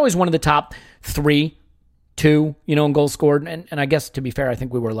goals. We were always one of the top 3, 2, in goals scored. And I guess, to be fair, I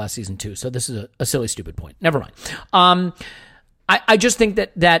think we were last season too. So this is a silly, stupid point. Never mind. I just think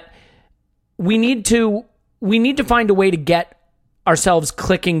that we need to find a way to get ourselves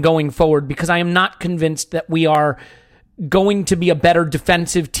clicking going forward, because I am not convinced that we are going to be a better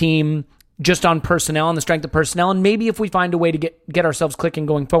defensive team just on personnel and the strength of personnel. And maybe if we find a way to get ourselves clicking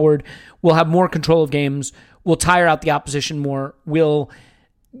going forward, we'll have more control of games. We'll tire out the opposition more. We'll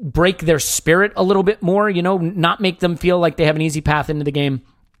break their spirit a little bit more, not make them feel like they have an easy path into the game.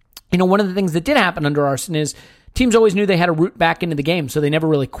 One of the things that did happen under Arsene is teams always knew they had a route back into the game, so they never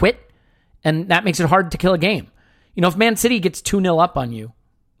really quit. And that makes it hard to kill a game. If Man City gets 2-0 up on you,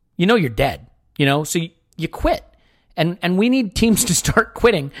 you're dead. So you quit. And we need teams to start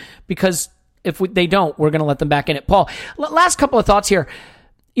quitting, because if they don't, we're going to let them back in it. Paul, last couple of thoughts here.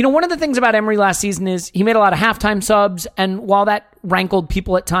 One of the things about Emery last season is he made a lot of halftime subs, and while that rankled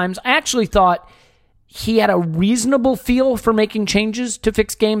people at times, I actually thought he had a reasonable feel for making changes to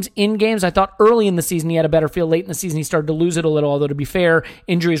fix games in games. I thought early in the season he had a better feel. Late in the season he started to lose it a little, although to be fair,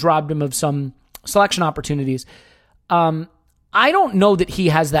 injuries robbed him of some selection opportunities. I don't know that he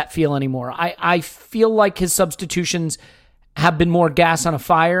has that feel anymore. I feel like his substitutions have been more gas on a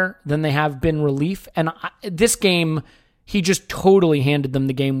fire than they have been relief. And this game, he just totally handed them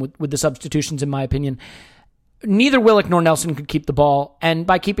the game with the substitutions, in my opinion. Neither Willock nor Nelson could keep the ball. And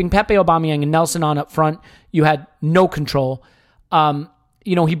by keeping Pepe, Aubameyang, and Nelson on up front, you had no control.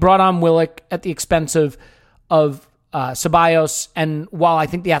 He brought on Willock at the expense of Ceballos. And while I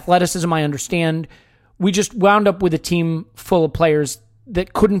think the athleticism I understand, we just wound up with a team full of players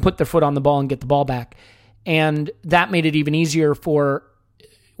that couldn't put their foot on the ball and get the ball back. And that made it even easier for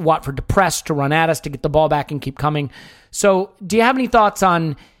Watford to press, to run at us, to get the ball back and keep coming. So do you have any thoughts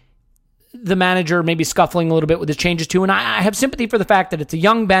on the manager maybe scuffling a little bit with his changes too? And I have sympathy for the fact that it's a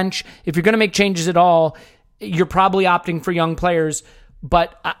young bench. If you're going to make changes at all, you're probably opting for young players.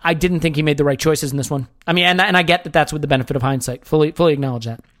 But I didn't think he made the right choices in this one. I mean, and I get that that's with the benefit of hindsight. Fully acknowledge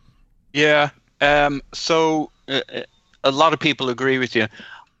that. Yeah. So a lot of people agree with you.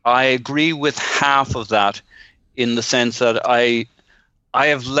 I agree with half of that, in the sense that I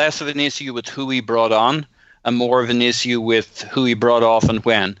have less of an issue with who he brought on and more of an issue with who he brought off and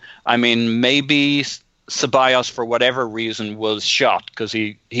when. I mean, maybe Ceballos, for whatever reason, was shot because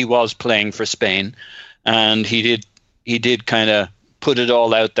he was playing for Spain, and he did kind of put it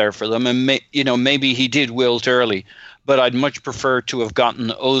all out there for them, and maybe he did wilt early, but I'd much prefer to have gotten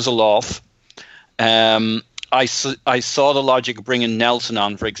Ozil off. I saw the logic of bringing Nelson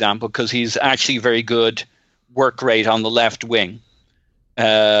on, for example, because he's actually very good work rate on the left wing.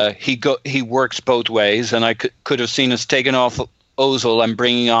 He works both ways, and I could have seen us taking off Ozil and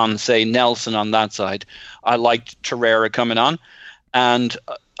bringing on, say, Nelson on that side. I liked Torreira coming on, and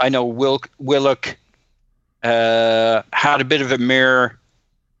I know Willock had a bit of a mirror,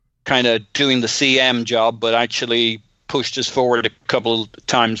 kind of doing the CM job, but actually pushed us forward a couple of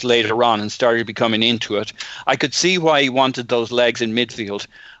times later on and started becoming into it. I could see why he wanted those legs in midfield.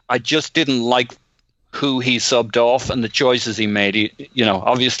 I just didn't like who he subbed off and the choices he made.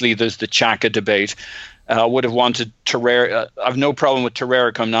 Obviously there's the Xhaka debate. I would have wanted Torreira. I've no problem with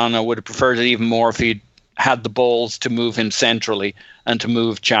Torreira coming on. I would have preferred it even more if he'd had the balls to move him centrally and to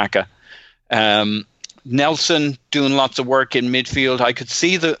move Xhaka. Nelson doing lots of work in midfield. I could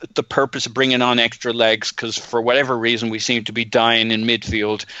see the purpose of bringing on extra legs, because for whatever reason we seem to be dying in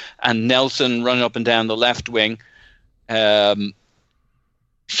midfield, and Nelson running up and down the left wing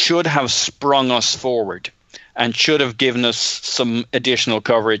should have sprung us forward and should have given us some additional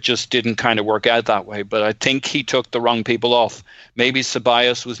cover. It just didn't kind of work out that way, but I think he took the wrong people off. Maybe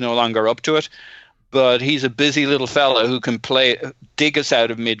Ceballos was no longer up to it, but he's a busy little fella who can dig us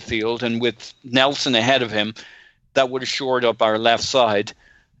out of midfield, and with Nelson ahead of him, that would have shored up our left side.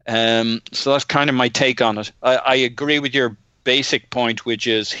 So that's kind of my take on it. I agree with your basic point, which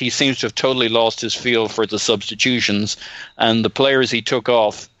is he seems to have totally lost his feel for the substitutions, and the players he took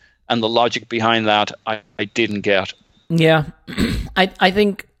off and the logic behind that, I didn't get. Yeah, I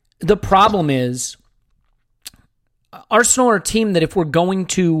think the problem is Arsenal are a team that if we're going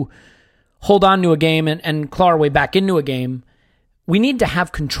to hold on to a game and claw our way back into a game, we need to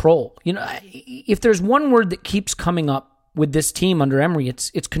have control. If there's one word that keeps coming up with this team under Emery,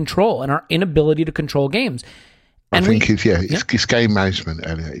 it's control and our inability to control games. And I think it's game management,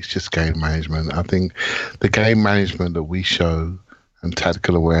 Elliot. It's just game management. I think the game management that we show and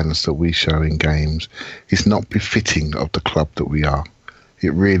tactical awareness that we show in games is not befitting of the club that we are.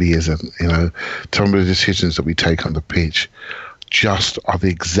 It really isn't. Some of the decisions that we take on the pitch just are the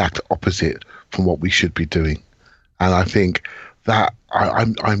exact opposite from what we should be doing. And I think that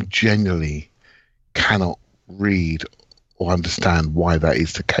I'm genuinely cannot read or understand why that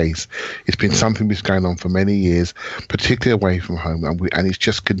is the case. It's been something that's going on for many years, particularly away from home, and it's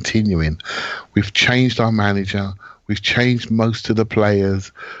just continuing. We've changed our manager, we've changed most of the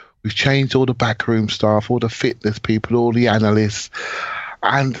players, we've changed all the backroom staff, all the fitness people, all the analysts,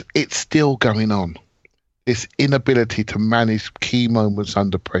 and it's still going on. This inability to manage key moments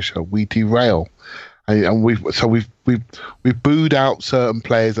under pressure, we derail. And we've booed out certain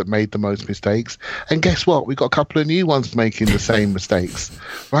players that made the most mistakes, and guess what? We've got a couple of new ones making the same mistakes,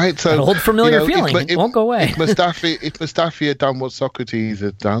 right? So an old familiar feeling. It won't go away. If Mustafi had done what Socrates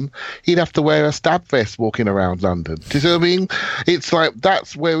had done, he'd have to wear a stab vest walking around London. Do you see what I mean? It's like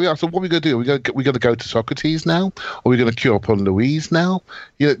that's where we are. So what are we going to do? We got to go to Socrates now, or we're going to queue up on Louise now?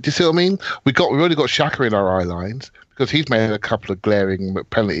 Do you see what I mean? We've already got Xhaka in our eye lines, because he's made a couple of glaring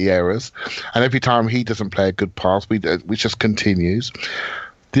penalty errors, and every time he doesn't play a good pass, which just continues.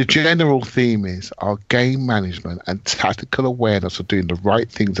 The general theme is our game management and tactical awareness of doing the right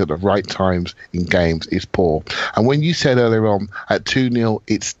things at the right times in games is poor. And when you said earlier on at 2-0,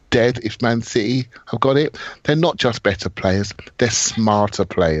 it's dead if Man City have got it, they're not just better players, they're smarter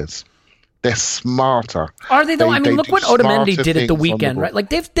players. They're smarter. Are they though? I mean, look what Otamendi did at the weekend, right?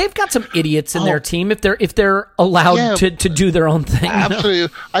 Like they've got some idiots in their team if they're allowed to do their own thing.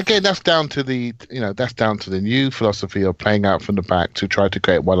 Absolutely. Again, that's down to the new philosophy of playing out from the back to try to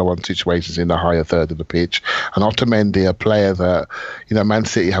create one-on-one situations in the higher third of the pitch. And Otamendi, a player that Man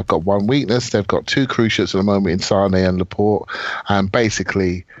City have got one weakness. They've got two cruciates at the moment in Sane and Laporte, and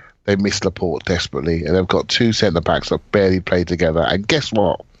basically they miss Laporte desperately, and they've got two centre backs that barely play together. And guess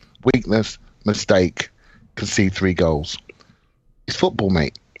what? Weakness, mistake, concede 3 goals. It's football,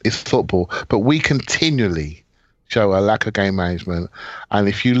 mate. It's football. But we continually show a lack of game management. And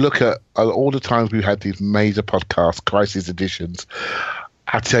if you look at all the times we've had these major podcast crisis editions,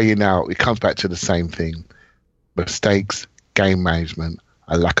 I tell you now, it comes back to the same thing. Mistakes, game management,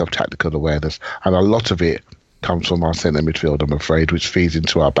 a lack of tactical awareness. And a lot of it comes from our centre midfield, I'm afraid, which feeds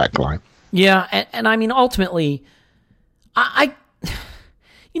into our back line. Yeah, and I mean, ultimately,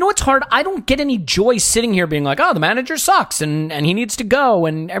 you know what's hard? I don't get any joy sitting here being like, oh, the manager sucks and he needs to go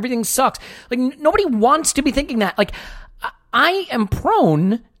and everything sucks. Like, nobody wants to be thinking that. Like, I am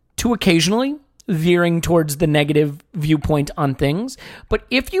prone to occasionally veering towards the negative viewpoint on things. But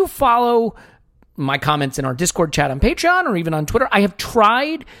if you follow my comments in our Discord chat on Patreon or even on Twitter, I have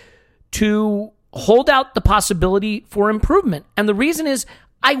tried to hold out the possibility for improvement. And the reason is,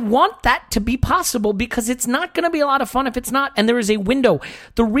 I want that to be possible because it's not going to be a lot of fun if it's not, and there is a window.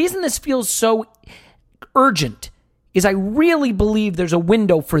 The reason this feels so urgent is I really believe there's a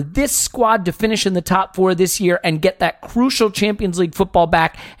window for this squad to finish in the top 4 this year and get that crucial Champions League football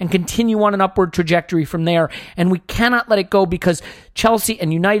back and continue on an upward trajectory from there. And we cannot let it go because Chelsea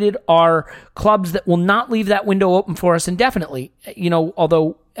and United are clubs that will not leave that window open for us indefinitely,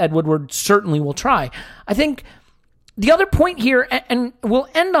 although Ed Woodward certainly will try. I think the other point here, and we'll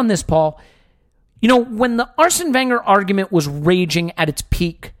end on this, Paul, when the Arsene Wenger argument was raging at its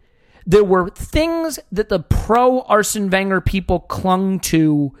peak, there were things that the pro-Arsene Wenger people clung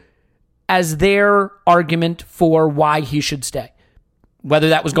to as their argument for why he should stay. Whether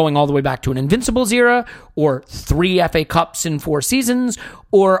that was going all the way back to an Invincibles era, or 3 FA Cups in 4 seasons,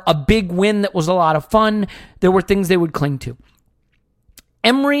 or a big win that was a lot of fun, there were things they would cling to.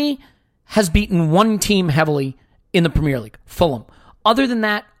 Emery has beaten one team heavily in the Premier League, Fulham. Other than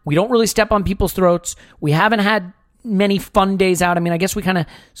that, we don't really step on people's throats. We haven't had many fun days out. I mean, I guess we kind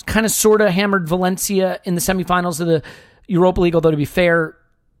of sort of hammered Valencia in the semifinals of the Europa League, although to be fair,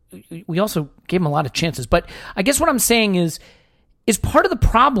 we also gave them a lot of chances. But I guess what I'm saying is part of the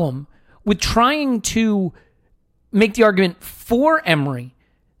problem with trying to make the argument for Emery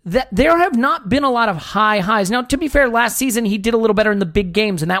that there have not been a lot of high highs. Now, to be fair, last season he did a little better in the big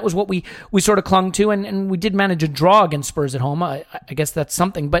games, and that was what we sort of clung to, and we did manage a draw against Spurs at home. I guess that's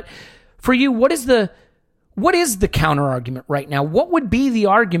something. But for you, what is the counter argument right now? What would be the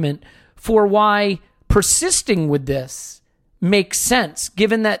argument for why persisting with this makes sense,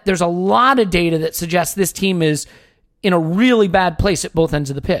 given that there's a lot of data that suggests this team is in a really bad place at both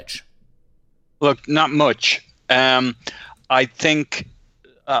ends of the pitch? Look, not much. I think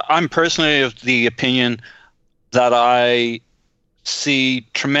I'm personally of the opinion that I see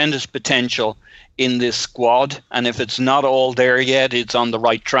tremendous potential in this squad, and if it's not all there yet, it's on the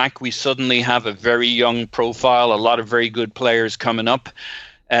right track. We suddenly have a very young profile, a lot of very good players coming up.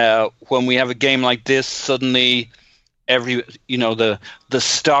 When we have a game like this, suddenly the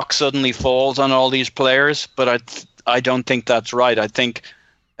stock suddenly falls on all these players, but I don't think that's right. I think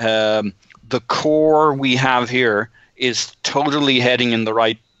the core we have here is totally heading in the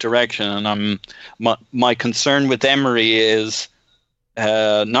right direction, and my concern with Emery is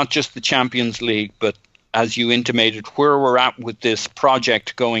not just the Champions League, but as you intimated, where we're at with this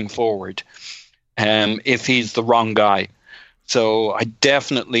project going forward, if he's the wrong guy. So I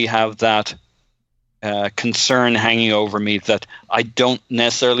definitely have that concern hanging over me that I don't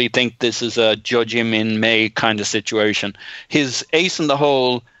necessarily think this is a judge him in May kind of situation. His ace in the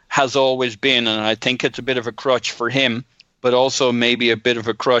hole has always been, and I think it's a bit of a crutch for him, but also maybe a bit of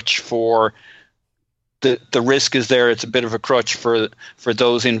a crutch for the risk is there. It's a bit of a crutch for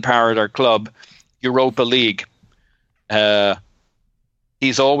those in power at our club. Europa League.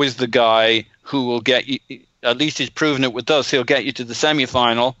 He's always the guy who will get you. At least he's proven it with us. He'll get you to the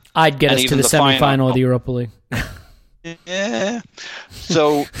semi-final. I'd get us to the semi-final of the Europa League. Yeah.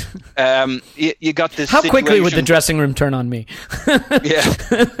 So you got this. How quickly would the dressing room turn on me? Yeah,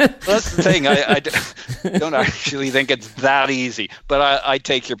 that's the thing. I don't actually think it's that easy, but I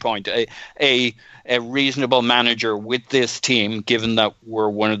take your point. A reasonable manager with this team, given that we're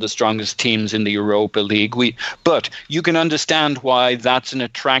one of the strongest teams in the Europa League, but you can understand why that's an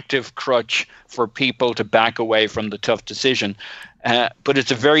attractive crutch for people to back away from the tough decision. But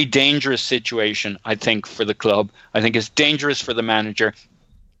it's a very dangerous situation, I think, for the club. I think it's dangerous for the manager.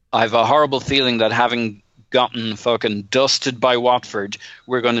 I have a horrible feeling that having gotten fucking dusted by Watford,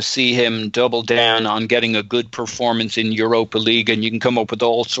 we're going to see him double down on getting a good performance in Europa League, and you can come up with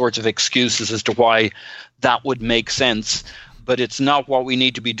all sorts of excuses as to why that would make sense. But it's not what we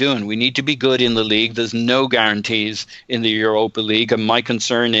need to be doing. We need to be good in the league. There's no guarantees in the Europa League, and my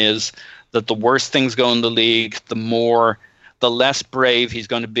concern is that the worse things go in the league, the less brave he's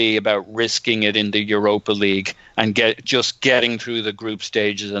going to be about risking it in the Europa League and getting through the group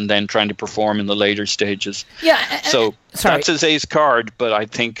stages and then trying to perform in the later stages. Yeah. So that's his ace card, but I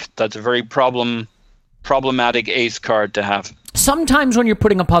think that's a very problematic ace card to have. Sometimes when you're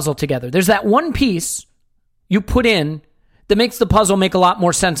putting a puzzle together, there's that one piece you put in that makes the puzzle make a lot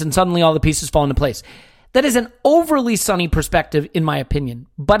more sense, and suddenly all the pieces fall into place. That is an overly sunny perspective, in my opinion,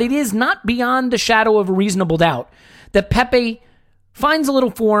 but it is not beyond the shadow of a reasonable doubt that Pepe finds a little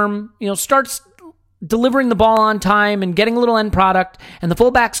form, starts delivering the ball on time and getting a little end product, and the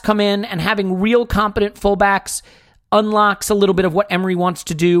fullbacks come in, and having real competent fullbacks unlocks a little bit of what Emery wants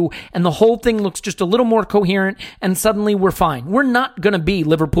to do, and the whole thing looks just a little more coherent, and suddenly we're fine. We're not going to be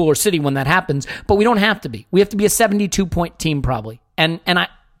Liverpool or City when that happens, but we don't have to be. We have to be a 72-point team probably, and I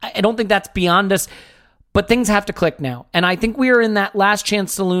don't think that's beyond us. But things have to click now. And I think we are in that last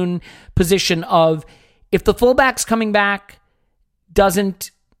chance saloon position of, if the fullbacks coming back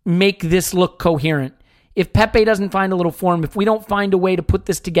doesn't make this look coherent, if Pepe doesn't find a little form, if we don't find a way to put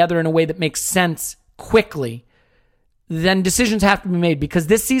this together in a way that makes sense quickly, then decisions have to be made, because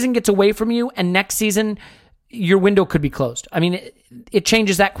this season gets away from you, and next season your window could be closed. I mean, it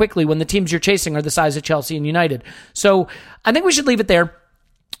changes that quickly when the teams you're chasing are the size of Chelsea and United. So I think we should leave it there.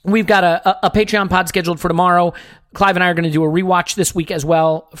 We've got a Patreon pod scheduled for tomorrow. Clive and I are going to do a rewatch this week as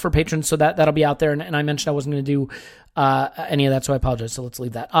well for patrons, so that'll be out there. And I mentioned I wasn't going to do any of that, so I apologize. So let's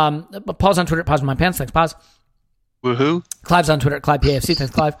leave that. Paul's on Twitter at Pause in My Pants. Thanks, Pause. Woohoo. Clive's on Twitter at ClivePAFC.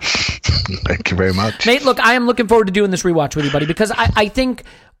 Thanks, Clive. Thank you very much. Mate, look, I am looking forward to doing this rewatch with you, buddy, because I think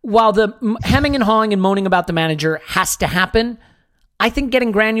while the hemming and hawing and moaning about the manager has to happen, I think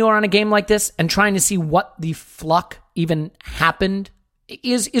getting granular on a game like this and trying to see what the fluck even happened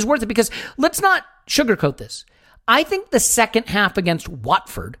is worth it, because let's not sugarcoat this. I think the second half against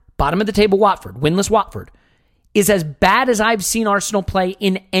Watford, bottom of the table Watford, winless Watford, is as bad as I've seen Arsenal play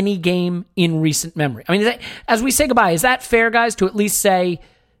in any game in recent memory. I mean, as we say goodbye, is that fair, guys, to at least say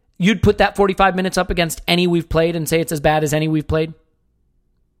you'd put that 45 minutes up against any we've played and say it's as bad as any we've played?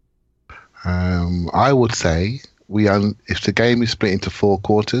 I would say if the game is split into 4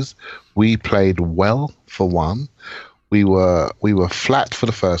 quarters, we played well for one. We were flat for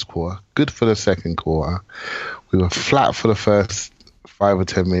the first quarter, good for the second quarter. We were flat for the first 5 or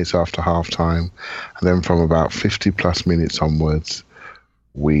 10 minutes after halftime, and then from about 50 plus minutes onwards,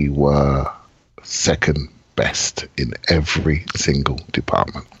 we were second best in every single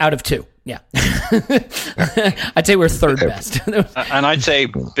department. Out of 2, yeah. I'd say we're third best. And I'd say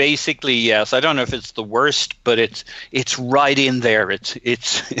basically yes. I don't know if it's the worst, but it's right in there.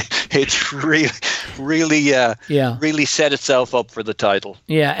 It's really set itself up for the title.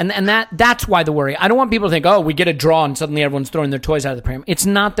 Yeah, and that's why the worry. I don't want people to think, oh, we get a draw and suddenly everyone's throwing their toys out of the pram. It's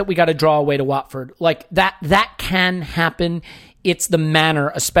not that we got to draw away to Watford. Like that can happen. It's the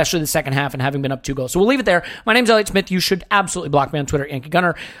manner, especially the second half, and having been up 2 goals. So we'll leave it there. My name's Elliot Smith. You should absolutely block me on Twitter, Yankee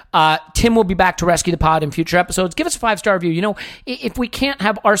Gunner. Tim will be back to rescue the pod in future episodes. Give us a 5-star review. You know, if we can't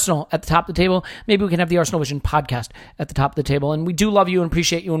have Arsenal at the top of the table, maybe we can have the Arsenal Vision podcast at the top of the table. And we do love you and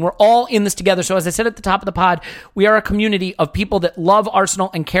appreciate you, and we're all in this together. So as I said at the top of the pod, we are a community of people that love Arsenal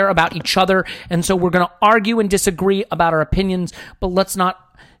and care about each other. And so we're going to argue and disagree about our opinions, but let's not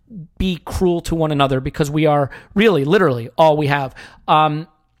be cruel to one another, because we are really, literally all we have.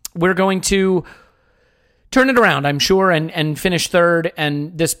 We're going to turn it around, I'm sure, and finish third,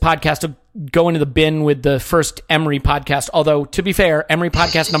 and this podcast will go into the bin with the first Emery podcast. Although, to be fair, Emery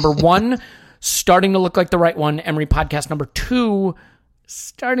podcast number 1 starting to look like the right one. Emery podcast number 2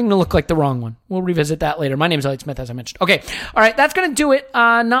 starting to look like the wrong one. We'll revisit that later. My name is Elliot Smith, as I mentioned. Okay, all right, that's going to do it.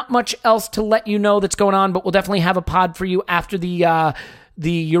 Not much else to let you know that's going on, but we'll definitely have a pod for you after the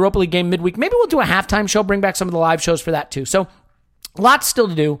Europa League game midweek. Maybe we'll do a halftime show, bring back some of the live shows for that too. So, lots still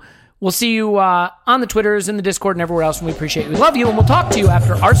to do. We'll see you on the Twitters, in the Discord, and everywhere else, and we appreciate you. We love you, and we'll talk to you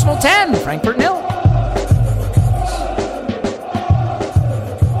after Arsenal 10, Frankfurt 0.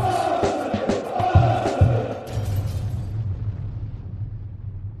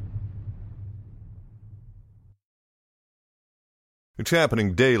 It's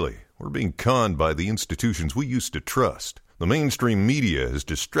happening daily. We're being conned by the institutions we used to trust. The mainstream media is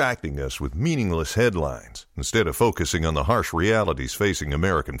distracting us with meaningless headlines instead of focusing on the harsh realities facing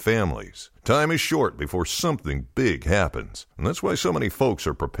American families. Time is short before something big happens, and that's why so many folks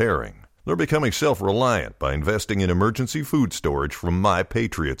are preparing. They're becoming self-reliant by investing in emergency food storage from My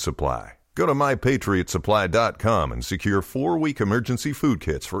Patriot Supply. Go to MyPatriotSupply.com and secure 4-week emergency food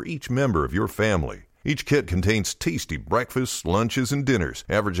kits for each member of your family. Each kit contains tasty breakfasts, lunches, and dinners,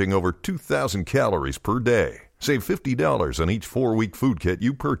 averaging over 2,000 calories per day. Save $50 on each 4-week food kit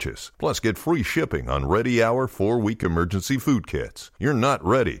you purchase. Plus, get free shipping on Ready Hour 4-week emergency food kits. You're not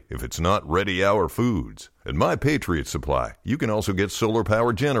ready if it's not Ready Hour Foods. At My Patriot Supply, you can also get solar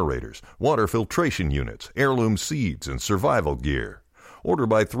power generators, water filtration units, heirloom seeds, and survival gear. Order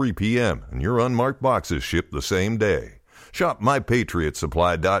by 3 p.m. and your unmarked boxes ship the same day. Shop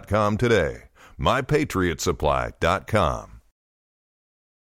MyPatriotSupply.com today. MyPatriotSupply.com.